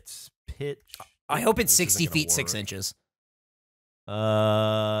cricket pitch. I hope it's 60 feet 6 inches.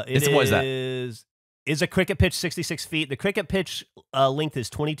 What is that? Is a cricket pitch 66 feet? The cricket pitch length is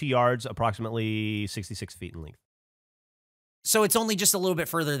 22 yards, approximately 66 feet in length. So it's only just a little bit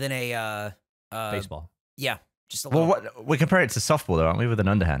further than a Baseball. Yeah, just a little. Well, we're comparing it to softball, though, aren't we, with an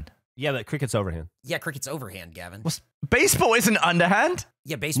underhand? Yeah, but cricket's overhand. Yeah, cricket's overhand, Gavin. Well, baseball isn't underhand.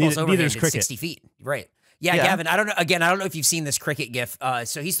 Yeah, baseball's Neither overhand. is It's cricket. 60 feet. Right. Yeah, Yeah. Gavin. I don't know. Again, I don't know if you've seen this cricket gif.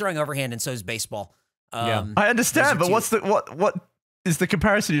 So he's throwing overhand, and so is baseball. Yeah. I understand, but those are what is the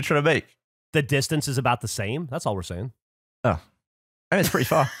comparison you're trying to make? The distance is about the same. That's all we're saying. Oh, I mean, it's pretty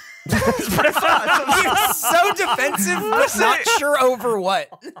far. It's pretty far. You're so defensive, but not sure over what.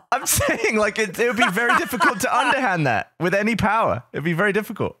 I'm saying, like, it would be very difficult to underhand that with any power. It'd be very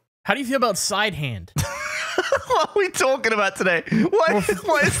difficult. How do you feel about side hand? What are we talking about today?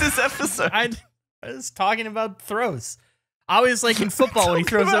 What is this episode? I was talking about throws. I always like in football when he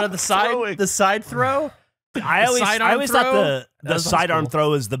throws it on the throwing. side throw. I always throw? thought the That was sidearm cool.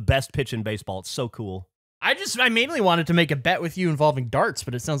 throw is the best pitch in baseball. It's so cool. I mainly wanted to make a bet with you involving darts,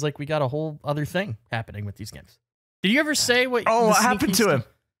 but it sounds like we got a whole other thing happening with these games. Did you ever say what? Oh, the what happened to him?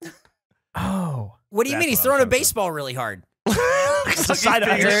 Oh, What do you That's mean? He's what I throwing was a trying to say. baseball really hard. It's a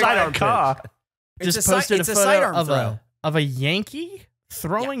sidearm car. It's just a posted it's a a photo sidearm of throw. a Yankee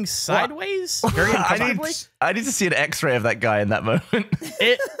throwing sideways very I uncomfortably. need to see an X-ray of that guy in that moment.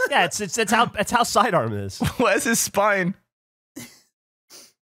 It Yeah, it's how sidearm is. Where's his spine?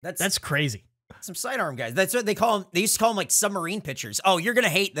 That's that's crazy. some sidearm guys. That's what they call them. They used to call them like submarine pitchers. Oh, you're gonna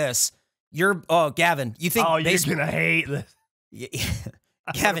hate this. Gavin. You think? Oh, you're baseball? gonna hate this.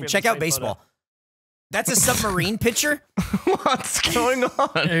 Gavin, check out baseball. That's a submarine pitcher. What's going on?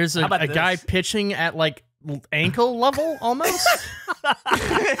 There's How about a guy this? pitching at like ankle level almost.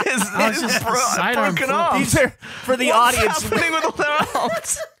 His just sidearm broken throw. arms. These are for the What's audience. happening with all their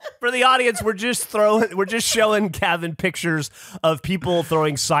arms? For the audience, we're just showing Gavin pictures of people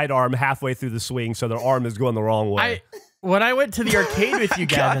throwing sidearm halfway through the swing, so their arm is going the wrong way. When I went to the arcade with you,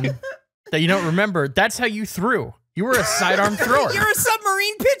 Gavin, that you don't remember, that's how you threw. You were a sidearm thrower. You're a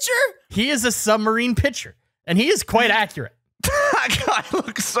submarine pitcher. He is a submarine pitcher, and he is quite accurate. That guy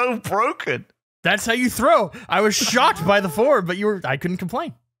looks so broken. That's how you throw. I was shocked by the form, but I couldn't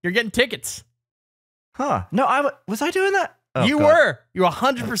complain. You're getting tickets. Huh? No, was I doing that? Oh, You God. were. You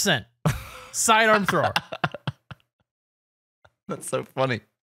 100% sidearm thrower. That's so funny.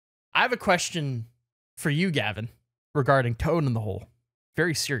 I have a question for you, Gavin, regarding Toad in the Hole.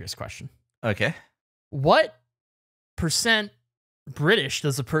 Very serious question. Okay. What percent British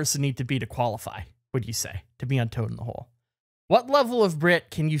does a person need to be to qualify, would you say, to be on Toad in the Hole? What level of Brit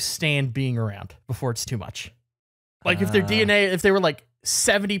can you stand being around before it's too much? Like if their DNA, if they were like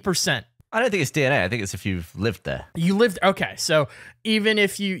 70%. I don't think it's DNA. I think it's if you've lived there. You lived, okay, so even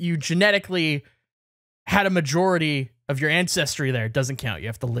if you genetically had a majority of your ancestry there, it doesn't count. You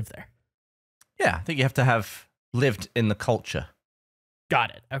have to live there. Yeah, I think you have to have lived in the culture.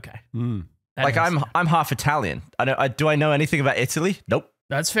 Got it. Okay. Mm. That Like makes sense. I'm half Italian. Do I know anything about Italy? Nope.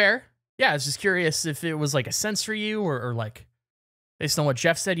 That's fair. Yeah, I was just curious if it was like a sense for you or like, based on what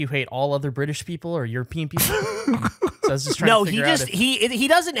Geoff said, you hate all other British people or European people. So I was just trying No, to he figure out just if- he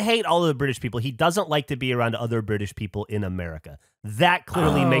doesn't hate all of the British people. He doesn't like to be around other British people in America. That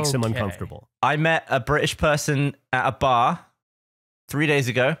clearly makes him Okay. uncomfortable. I met a British person at a bar 3 days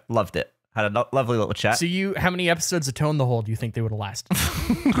ago. Loved it. Had a lovely little chat. So how many episodes of Toe in the Hole do you think they would have lasted?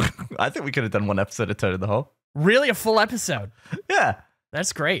 I think we could have done one episode of Toad in the Hole. Really, a full episode? Yeah.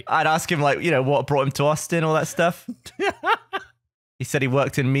 That's great. I'd ask him, like, what brought him to Austin, all that stuff. He said he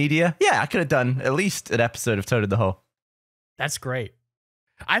worked in media. Yeah, I could have done at least an episode of Toad in the Hole. That's great.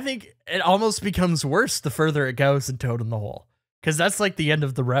 I think it almost becomes worse the further it goes in Toad in the Hole, because that's like the end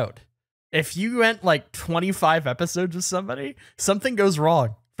of the road. If you went like 25 episodes with somebody, something goes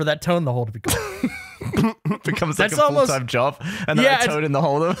wrong for that Toad in the Hole to be gone. Becomes like That's a almost- full-time job. And then Yeah, I Toad in the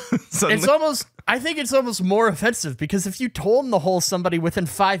Hole them. Suddenly. I think it's almost more offensive because if you told in the hole somebody within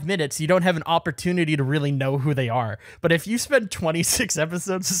 5 minutes, you don't have an opportunity to really know who they are. But if you spend 26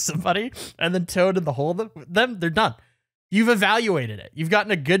 episodes with somebody and then Toad in the hole them, they're done. You've evaluated it. You've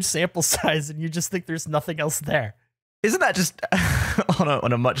gotten a good sample size and you just think there's nothing else there. Isn't that just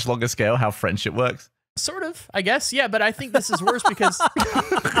on a much longer scale how friendship works? Sort of, I guess. Yeah, but I think this is worse because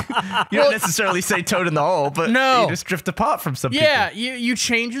You don't necessarily say Toad in the Hole, but No. you just drift apart from some yeah, people. you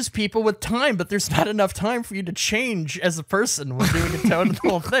change as people with time, but there's not enough time for you to change as a person when doing a Toad in the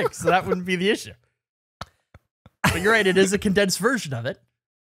Hole thing. So that wouldn't be the issue. But you're right, it is a condensed version of it.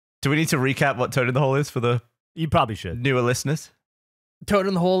 Do we need to recap what Toad in the Hole is for the You probably should. newer listeners? Toad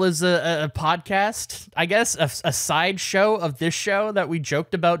in the Hole is a podcast, I guess, a side show of this show that we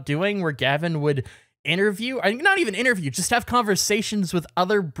joked about doing where Gavin would interview, not even interview, just have conversations with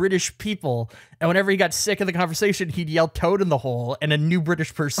other British people. And whenever he got sick of the conversation, he'd yell Toad in the Hole and a new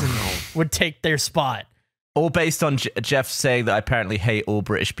British person would take their spot. All based on Geoff saying that I apparently hate all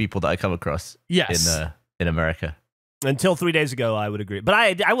British people that I come across. Yes. In America. Until 3 days ago, I would agree. But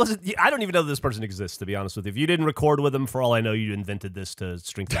I don't even know that this person exists, to be honest with you. If you didn't record with him, for all I know, you invented this to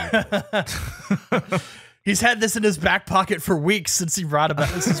strengthen your point. He's had this in his back pocket for weeks since we brought it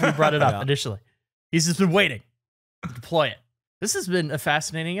up initially. He's just been waiting to deploy it. This has been a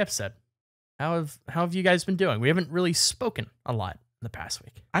fascinating episode. How have you guys been doing? We haven't really spoken a lot in the past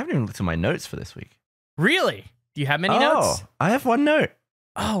week. I haven't even looked at my notes for this week. Really? Do you have many notes? I have one note.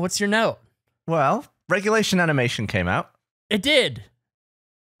 Oh, what's your note? Well, Regulation Animation came out. It did.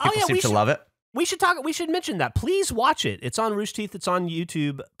 People seem to love it. We should mention that. Please watch it. It's on Rooster Teeth. It's on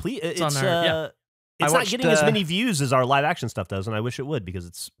YouTube. Please, it's not getting as many views as our live action stuff does, and I wish it would because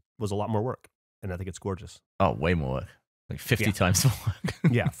it was a lot more work, and I think it's gorgeous. Oh, way more work. Like 50 times more work.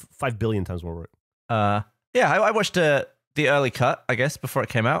 Yeah, 5 billion times more work. I watched the early cut, I guess, before it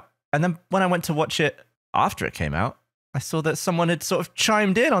came out. And then when I went to watch it after it came out, I saw that someone had sort of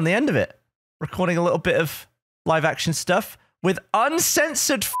chimed in on the end of it, recording a little bit of live action stuff with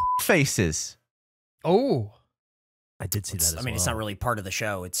uncensored faces. Oh. I did see that as well. I mean, it's not really part of the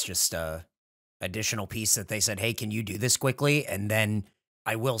show. It's just a additional piece that they said, hey, can you do this quickly? And then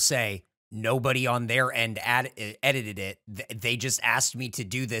I will say, nobody on their end edited it. They just asked me to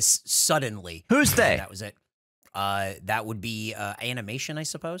do this suddenly. Who's they? That was it. That would be animation, I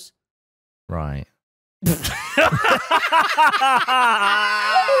suppose. Right. I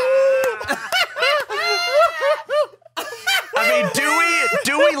mean,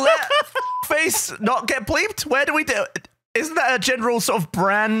 do we let face not get bleeped? Where do we do? Isn't that a general sort of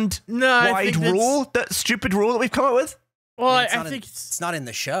brand-wide rule? That stupid rule that we've come up with? Well, I think it's not in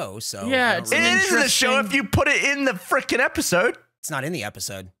the show, so yeah, it is in the show if you put it in the frickin' episode. It's not in the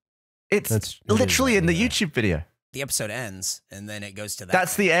episode. It's literally in the YouTube video. The episode ends, and then it goes to that.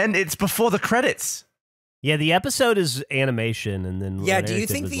 That's the end. It's before the credits. Yeah, the episode is animation, and then do you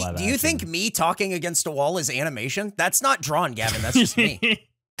think me talking against a wall is animation? That's not drawn, Gavin. That's just me.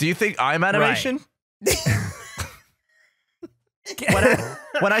 Do you think I'm animation? Right.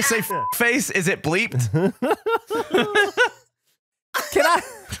 When I say face, is it bleeped? Can I?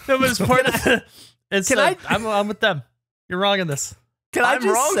 No, but it's part of the. I'm with them. You're wrong on this. Can I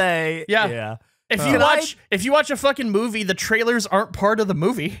just say? Yeah. If you watch a fucking movie, the trailers aren't part of the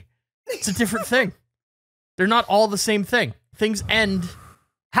movie. It's a different thing. They're not all the same thing. Things end.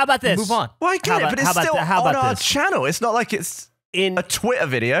 How about this? Move on. Well, I get it, but it's still on our channel. It's not like it's in a Twitter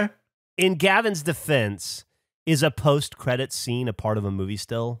video. In Gavin's defense, is a post-credit scene a part of a movie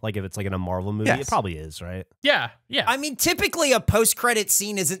still? Like if it's like in a Marvel movie? Yes. It probably is, right? Yeah. I mean, typically a post-credit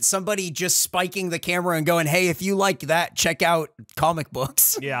scene isn't somebody just spiking the camera and going, hey, if you like that, check out comic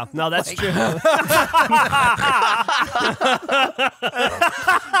books. Yeah, no, that's true.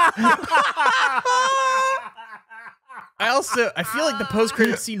 I feel like the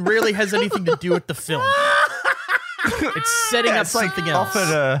post-credit scene rarely has anything to do with the film. It's setting up something else.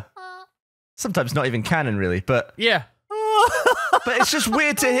 Often, sometimes not even canon, really, but yeah. But it's just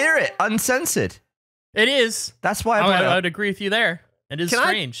weird to hear it uncensored. It is. That's why I would agree with you there. It is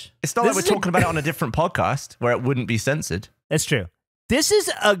strange. It's not like we're talking about it on a different podcast where it wouldn't be censored. That's true. This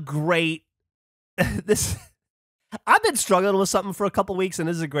is a great. I've been struggling with something for a couple weeks, and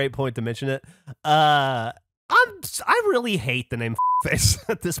this is a great point to mention it. I really hate the name face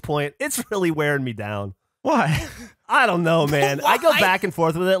at this point. It's really wearing me down. Why? I don't know, man. I go back and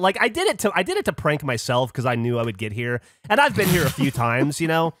forth with it. Like I did it to prank myself because I knew I would get here, and I've been here a few times. You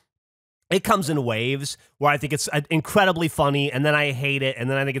know, it comes in waves where I think it's incredibly funny, and then I hate it, and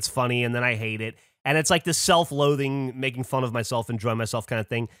then I think it's funny, and then I hate it, and it's like this self-loathing, making fun of myself, enjoying myself kind of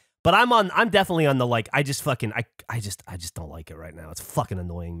thing. But I'm definitely on the like. I just don't like it right now. It's fucking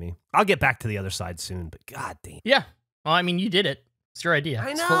annoying me. I'll get back to the other side soon, but god damn. Yeah. Well, I mean, you did it. It's your idea.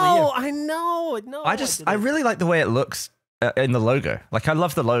 I know. I really like the way it looks in the logo. Like, I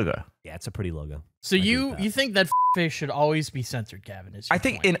love the logo. Yeah, it's a pretty logo. So you think that face should always be censored, Gavin? I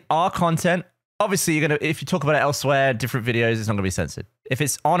think in our content, obviously, if you talk about it elsewhere, different videos, it's not gonna be censored. If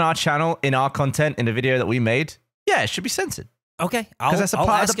it's on our channel, in our content, in the video that we made, yeah, it should be censored. Okay, I'll that's a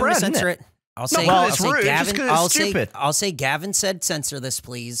part of the brand, censor it. I'll say, Gavin. I'll say Gavin said censor this,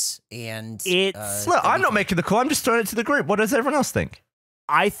 please. And look, I'm not making the call. I'm just throwing it to the group. What does everyone else think?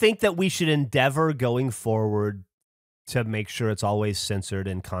 I think that we should endeavor going forward to make sure it's always censored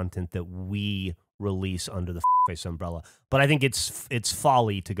in content that we release under the face umbrella. But I think it's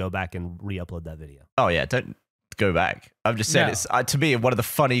folly to go back and re-upload that video. Oh yeah, don't go back. I'm just saying it's to me one of the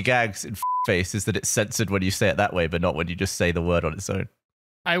funny gags in face is that it's censored when you say it that way, but not when you just say the word on its own.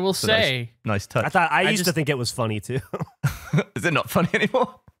 I will say, nice touch. I used to think it was funny too. Is it not funny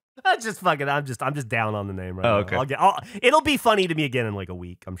anymore? I'm just down on the name right Oh, now. okay. It'll be funny to me again in like a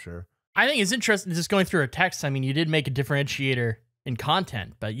week, I'm sure. I think it's interesting just going through a text. I mean, you did make a differentiator in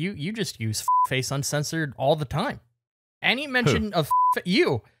content, but you just use face uncensored all the time. Any mention of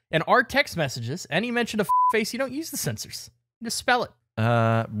you in our text messages, any mention of face, you don't use the censors. You just spell it.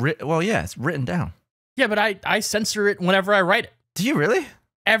 Well, yeah, it's written down. Yeah, but I censor it whenever I write it. Do you really?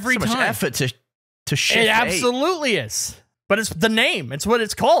 Every so time. much effort to shift. It absolutely is. But it's the name. It's what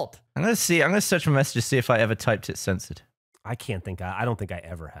it's called. I'm gonna search my messages to see if I ever typed it censored. I don't think I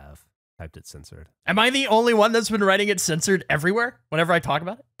ever have typed it censored. Am I the only one that's been writing it censored everywhere whenever I talk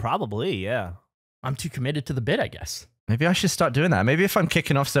about it? Probably, yeah. I'm too committed to the bit, I guess. Maybe I should start doing that. Maybe if I'm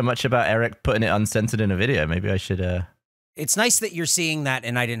kicking off so much about Eric putting it uncensored in a video, maybe I should. It's nice that you're seeing that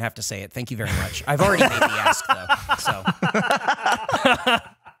and I didn't have to say it. Thank you very much. I've already made the ask, though. So,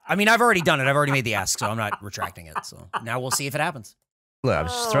 I mean, I've already done it. I've already made the ask, so I'm not retracting it. So now we'll see if it happens. Look, I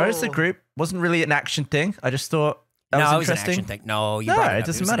was just throwing it to the group. Wasn't really an action thing. I just thought that No, it was was an interesting. action thing. No, you brought it up.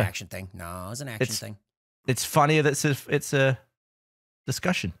 doesn't It was matter. an action thing. No, it was an action thing. It's funnier that it's a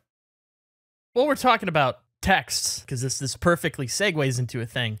discussion. Well, we're talking about texts because this perfectly segues into a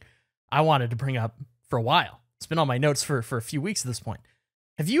thing I wanted to bring up for a while. It's been on my notes for a few weeks at this point.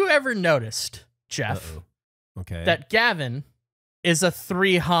 Have you ever noticed, Geoff, Okay. that Gavin is a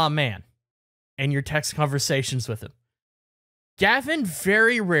 3-ha man in your text conversations with him? Gavin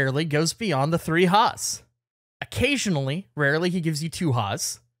very rarely goes beyond the 3 ha's. Occasionally, rarely, he gives you 2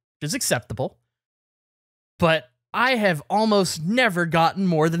 ha's, which is acceptable. But I have almost never gotten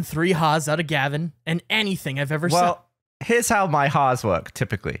more than 3 ha's out of Gavin in anything I've ever said. Well, here's how my ha's work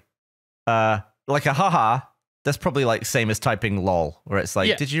typically. Like a haha, that's probably like same as typing lol, where it's like,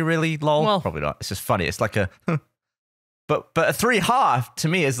 Yeah. did you really lol? Well- Probably not. It's just funny. It's like a, but a 3 ha to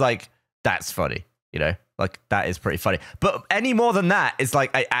me is like, that's funny, you know, like that is pretty funny. But any more than that is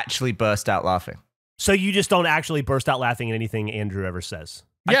like, I actually burst out laughing. So you just don't actually burst out laughing at anything Andrew ever says?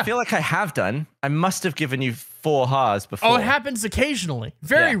 Yeah. I feel like I have done. I must have given you 4 ha's before. Oh, it happens occasionally,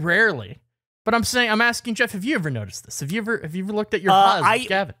 very rarely. But I'm asking Geoff, have you ever noticed this? Have you ever looked at your ha's with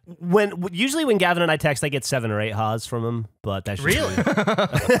Gavin? Usually when Gavin and I text, I get 7 or 8 ha's from him, but that's just Really?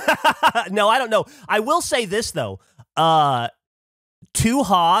 No, I don't know. I will say this though. 2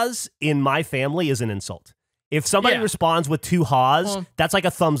 ha's in my family is an insult. If somebody responds with 2 ha's, that's like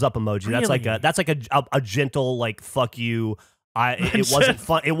a thumbs up emoji. Really? That's like a gentle like fuck you. It wasn't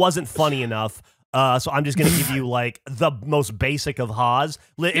fun. It wasn't funny enough. So I'm just gonna give you like the most basic of ha's.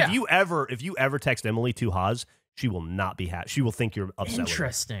 If you ever text Emily 2 ha's, she will not be happy. She will think you're upset.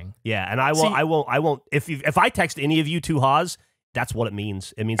 Interesting. With her. Yeah, and I won't. If I text any of you 2 ha's, that's what it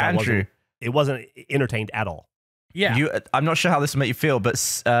means. It means Andrew. it wasn't entertained at all. Yeah. I'm not sure how this will make you feel, but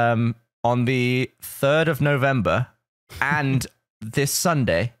on the 3rd of November and this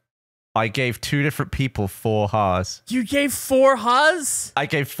Sunday, I gave 2 different people 4 ha's. You gave 4 ha's? I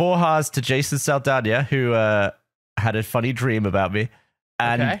gave 4 ha's to Jason Saldana, who had a funny dream about me,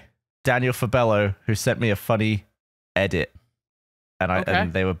 and Daniel Fabello, who sent me a funny edit,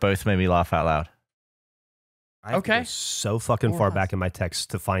 and they were both made me laugh out loud. I have to go so fucking far back in my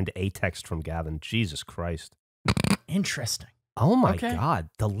text to find a text from Gavin. Jesus Christ. Interesting. Oh my God.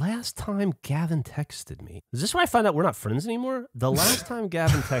 The last time Gavin texted me. Is this when I find out we're not friends anymore? The last time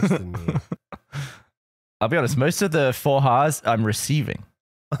Gavin texted me. I'll be honest, most of the 4 ha's I'm receiving.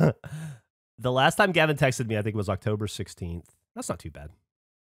 The last time Gavin texted me, I think it was October 16th. That's not too bad.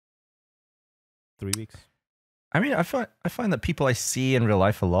 3 weeks. I mean, I find that people I see in real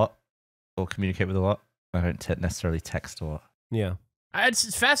life a lot or communicate with a lot, I don't necessarily text a lot. Yeah.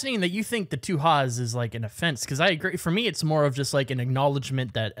 It's fascinating that you think the 2 ha's is like an offense, because I agree. For me, it's more of just like an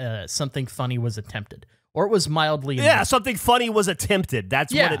acknowledgement that something funny was attempted, or it was mildly. Yeah, something funny was attempted.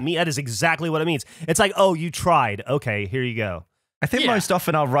 That's what it means. That is exactly what it means. It's like, oh, you tried. Okay, here you go. I think most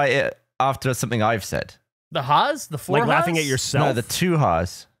often I'll write it after something I've said. The ha's? The 4 like ha's? laughing at yourself? No, the 2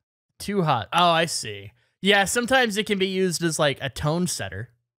 ha's. 2 ha's. Oh, I see. Yeah, sometimes it can be used as like a tone setter.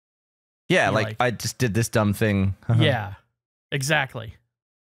 Yeah, like I just did this dumb thing. Yeah, exactly.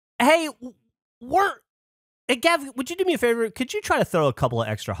 Hey, Gav, would you do me a favor? Could you try to throw a couple of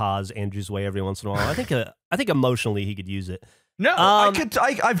extra ha's Andrew's way every once in a while? I think emotionally he could use it. No,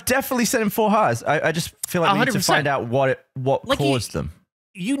 I've definitely sent him 4 ha's. I just feel like we need to 100%. find out what Like caused them.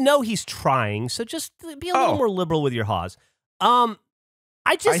 You know he's trying, so just be a little more liberal with your ha's.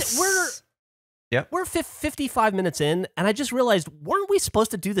 We're 55 minutes in, and I just realized, weren't we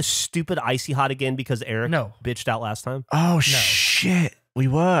supposed to do the stupid icy hot again because Eric bitched out last time? Oh, shit. We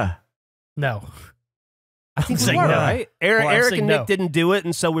were. No. I think I'm we saying were, no. right? Well, I'm Eric saying and Nick no. didn't do it,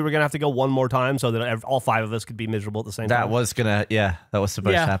 and so we were going to have to go one more time so that all 5 of us could be miserable at the same That time. was gonna, that was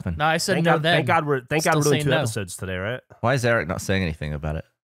supposed to happen. No, I said Thank no God, then. thank God we're doing Still 2 saying no. episodes today, right? Why is Eric not saying anything about it?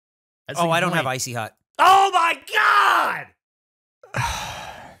 That's the Oh, I don't point. have icy hot. Oh my God!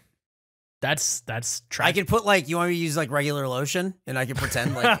 That's I tragic. can put you want me to use regular lotion, and I can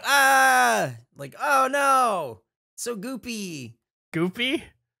pretend oh no, so goopy. Goopy?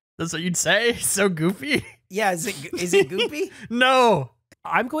 That's what you'd say? So goofy? Yeah, is it goopy? No.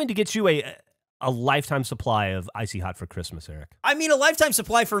 I'm going to get you a lifetime supply of Icy Hot for Christmas, Eric. I mean, a lifetime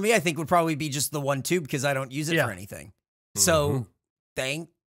supply for me, I think, would probably be just the 1 tube because I don't use it for anything. So, thank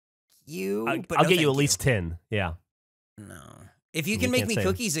you. I'll get you at least 10. Yeah. No. If you can make me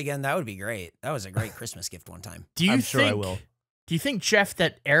cookies again, that would be great. That was a great Christmas gift one time. I'm sure I will. Do you think, Geoff,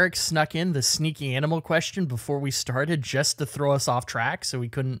 that Eric snuck in the sneaky animal question before we started just to throw us off track so you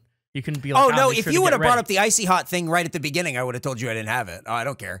couldn't be like, oh, no, make if sure you to would get have brought ready? up the icy hot thing right at the beginning, I would have told you I didn't have it. Oh, I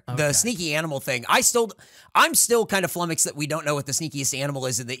don't care. Okay. The sneaky animal thing, I'm still kind of flummoxed that we don't know what the sneakiest animal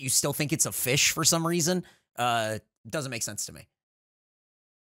is and that you still think it's a fish for some reason. Doesn't make sense to me.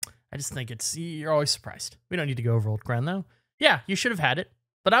 I just think you're always surprised. We don't need to go over old ground, though. Yeah, you should have had it,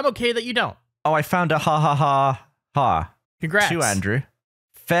 but I'm okay that you don't. Oh, I found a ha ha ha ha. Congrats. To Andrew.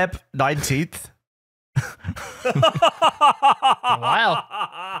 Feb 19th. Wow.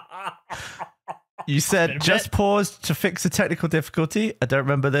 You Been a said, bit. just paused to fix a technical difficulty. I don't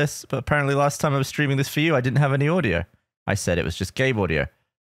remember this, but apparently last time I was streaming this for you, I didn't have any audio. I said it was just Gabe audio.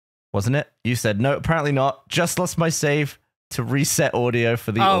 Wasn't it? You said, no, apparently not. Just lost my save to reset audio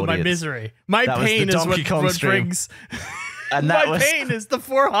for the audience. Oh, my misery. My That was the pain is Donkey Kong what stream. brings... And that my was pain is the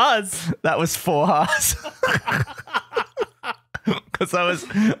 4 Haas. that was 4 hours. Because I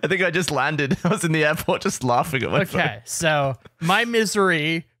think I just landed. I was in the airport just laughing at my phone. Okay, so my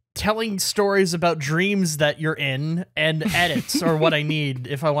misery, telling stories about dreams that you're in, and edits are what I need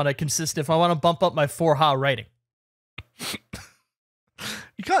if I want to bump up my 4 Ha rating.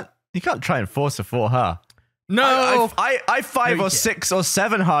 You can't try and force a 4 ha. No, I 5 No, or you 6 or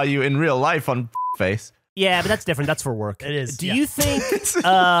 7 ha you in real life on face. Yeah, but that's different. That's for work. It is, Do yeah. you think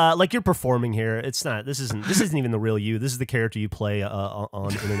like you're performing here? It's not. This isn't even the real you. This is the character you play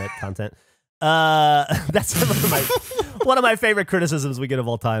on internet content. That's one of my favorite criticisms we get of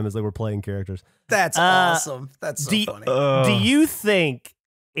all time is that we're playing characters. That's awesome. That's so funny. Do you think,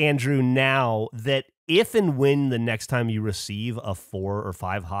 Andrew, now that if and when the next time you receive a 4 or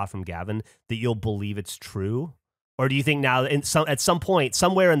 5 ha from Gavin, that you'll believe it's true? Or do you think now, at some point,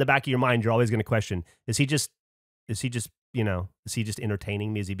 somewhere in the back of your mind, you're always going to question: is he just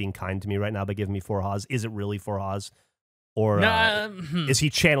entertaining me? Is he being kind to me right now by giving me 4 ha's? Is it really 4 ha's? Or is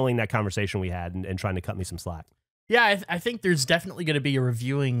he channeling that conversation we had and trying to cut me some slack? yeah, I think there's definitely going to be a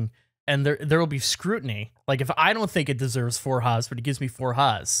reviewing, and there will be scrutiny. Like if I don't think it deserves 4 Ha's, but he gives me 4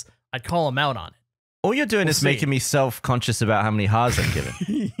 Ha's, I'd call him out on it. All you're doing is making me self-conscious about how many ha's I'm giving.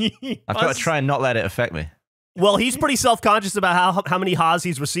 I've got to try and not let it affect me. Well, he's pretty self-conscious about how many ha's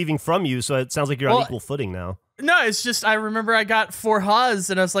he's receiving from you, so it sounds like you're on equal footing now. No, it's just I remember I got 4 Ha's,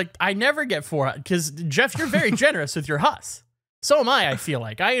 and I was like, I never get 4 because Geoff, you're very generous with your Ha's. So am I. I feel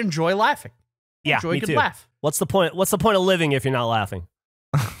like I enjoy laughing. Yeah, enjoy me a good too. laugh. What's the point? What's the point of living if you're not laughing?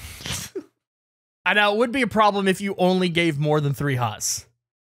 I know it would be a problem if you only gave more than 3 Ha's.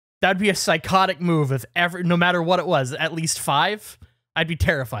 That'd be a psychotic move if no matter what it was, at least 5. I'd be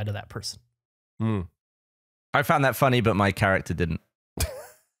terrified of that person. Hmm. I found that funny, but my character didn't.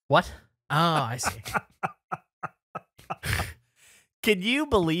 What? Oh, I see. Can you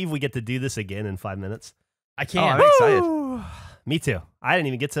believe we get to do this again in 5 minutes? I can't. I'm excited. Me too. I didn't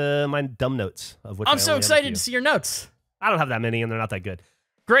even get to my dumb notes of which I'm I so only have a excited few. to see your notes. I don't have that many, and they're not that good.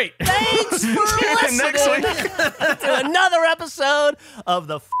 Great. Thanks for listening Next week. to another episode of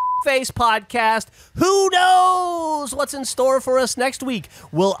the Face Podcast. Who knows what's in store for us next week?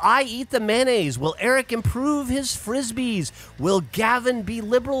 Will I eat the mayonnaise? Will Eric improve his frisbees? Will Gavin be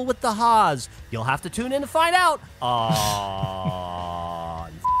liberal with the ha's? You'll have to tune in to find out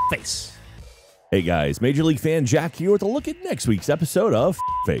on Face. Hey guys, Major League fan Jack here with a look at next week's episode of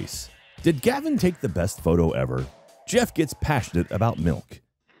Face. Did Gavin take the best photo ever? Geoff gets passionate about milk.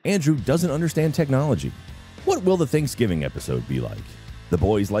 Andrew doesn't understand technology. What will the Thanksgiving episode be like? The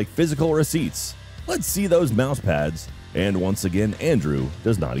boys like physical receipts. Let's see those mouse pads. And once again, Andrew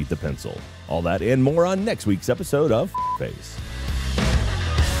does not eat the pencil. All that and more on next week's episode of Face.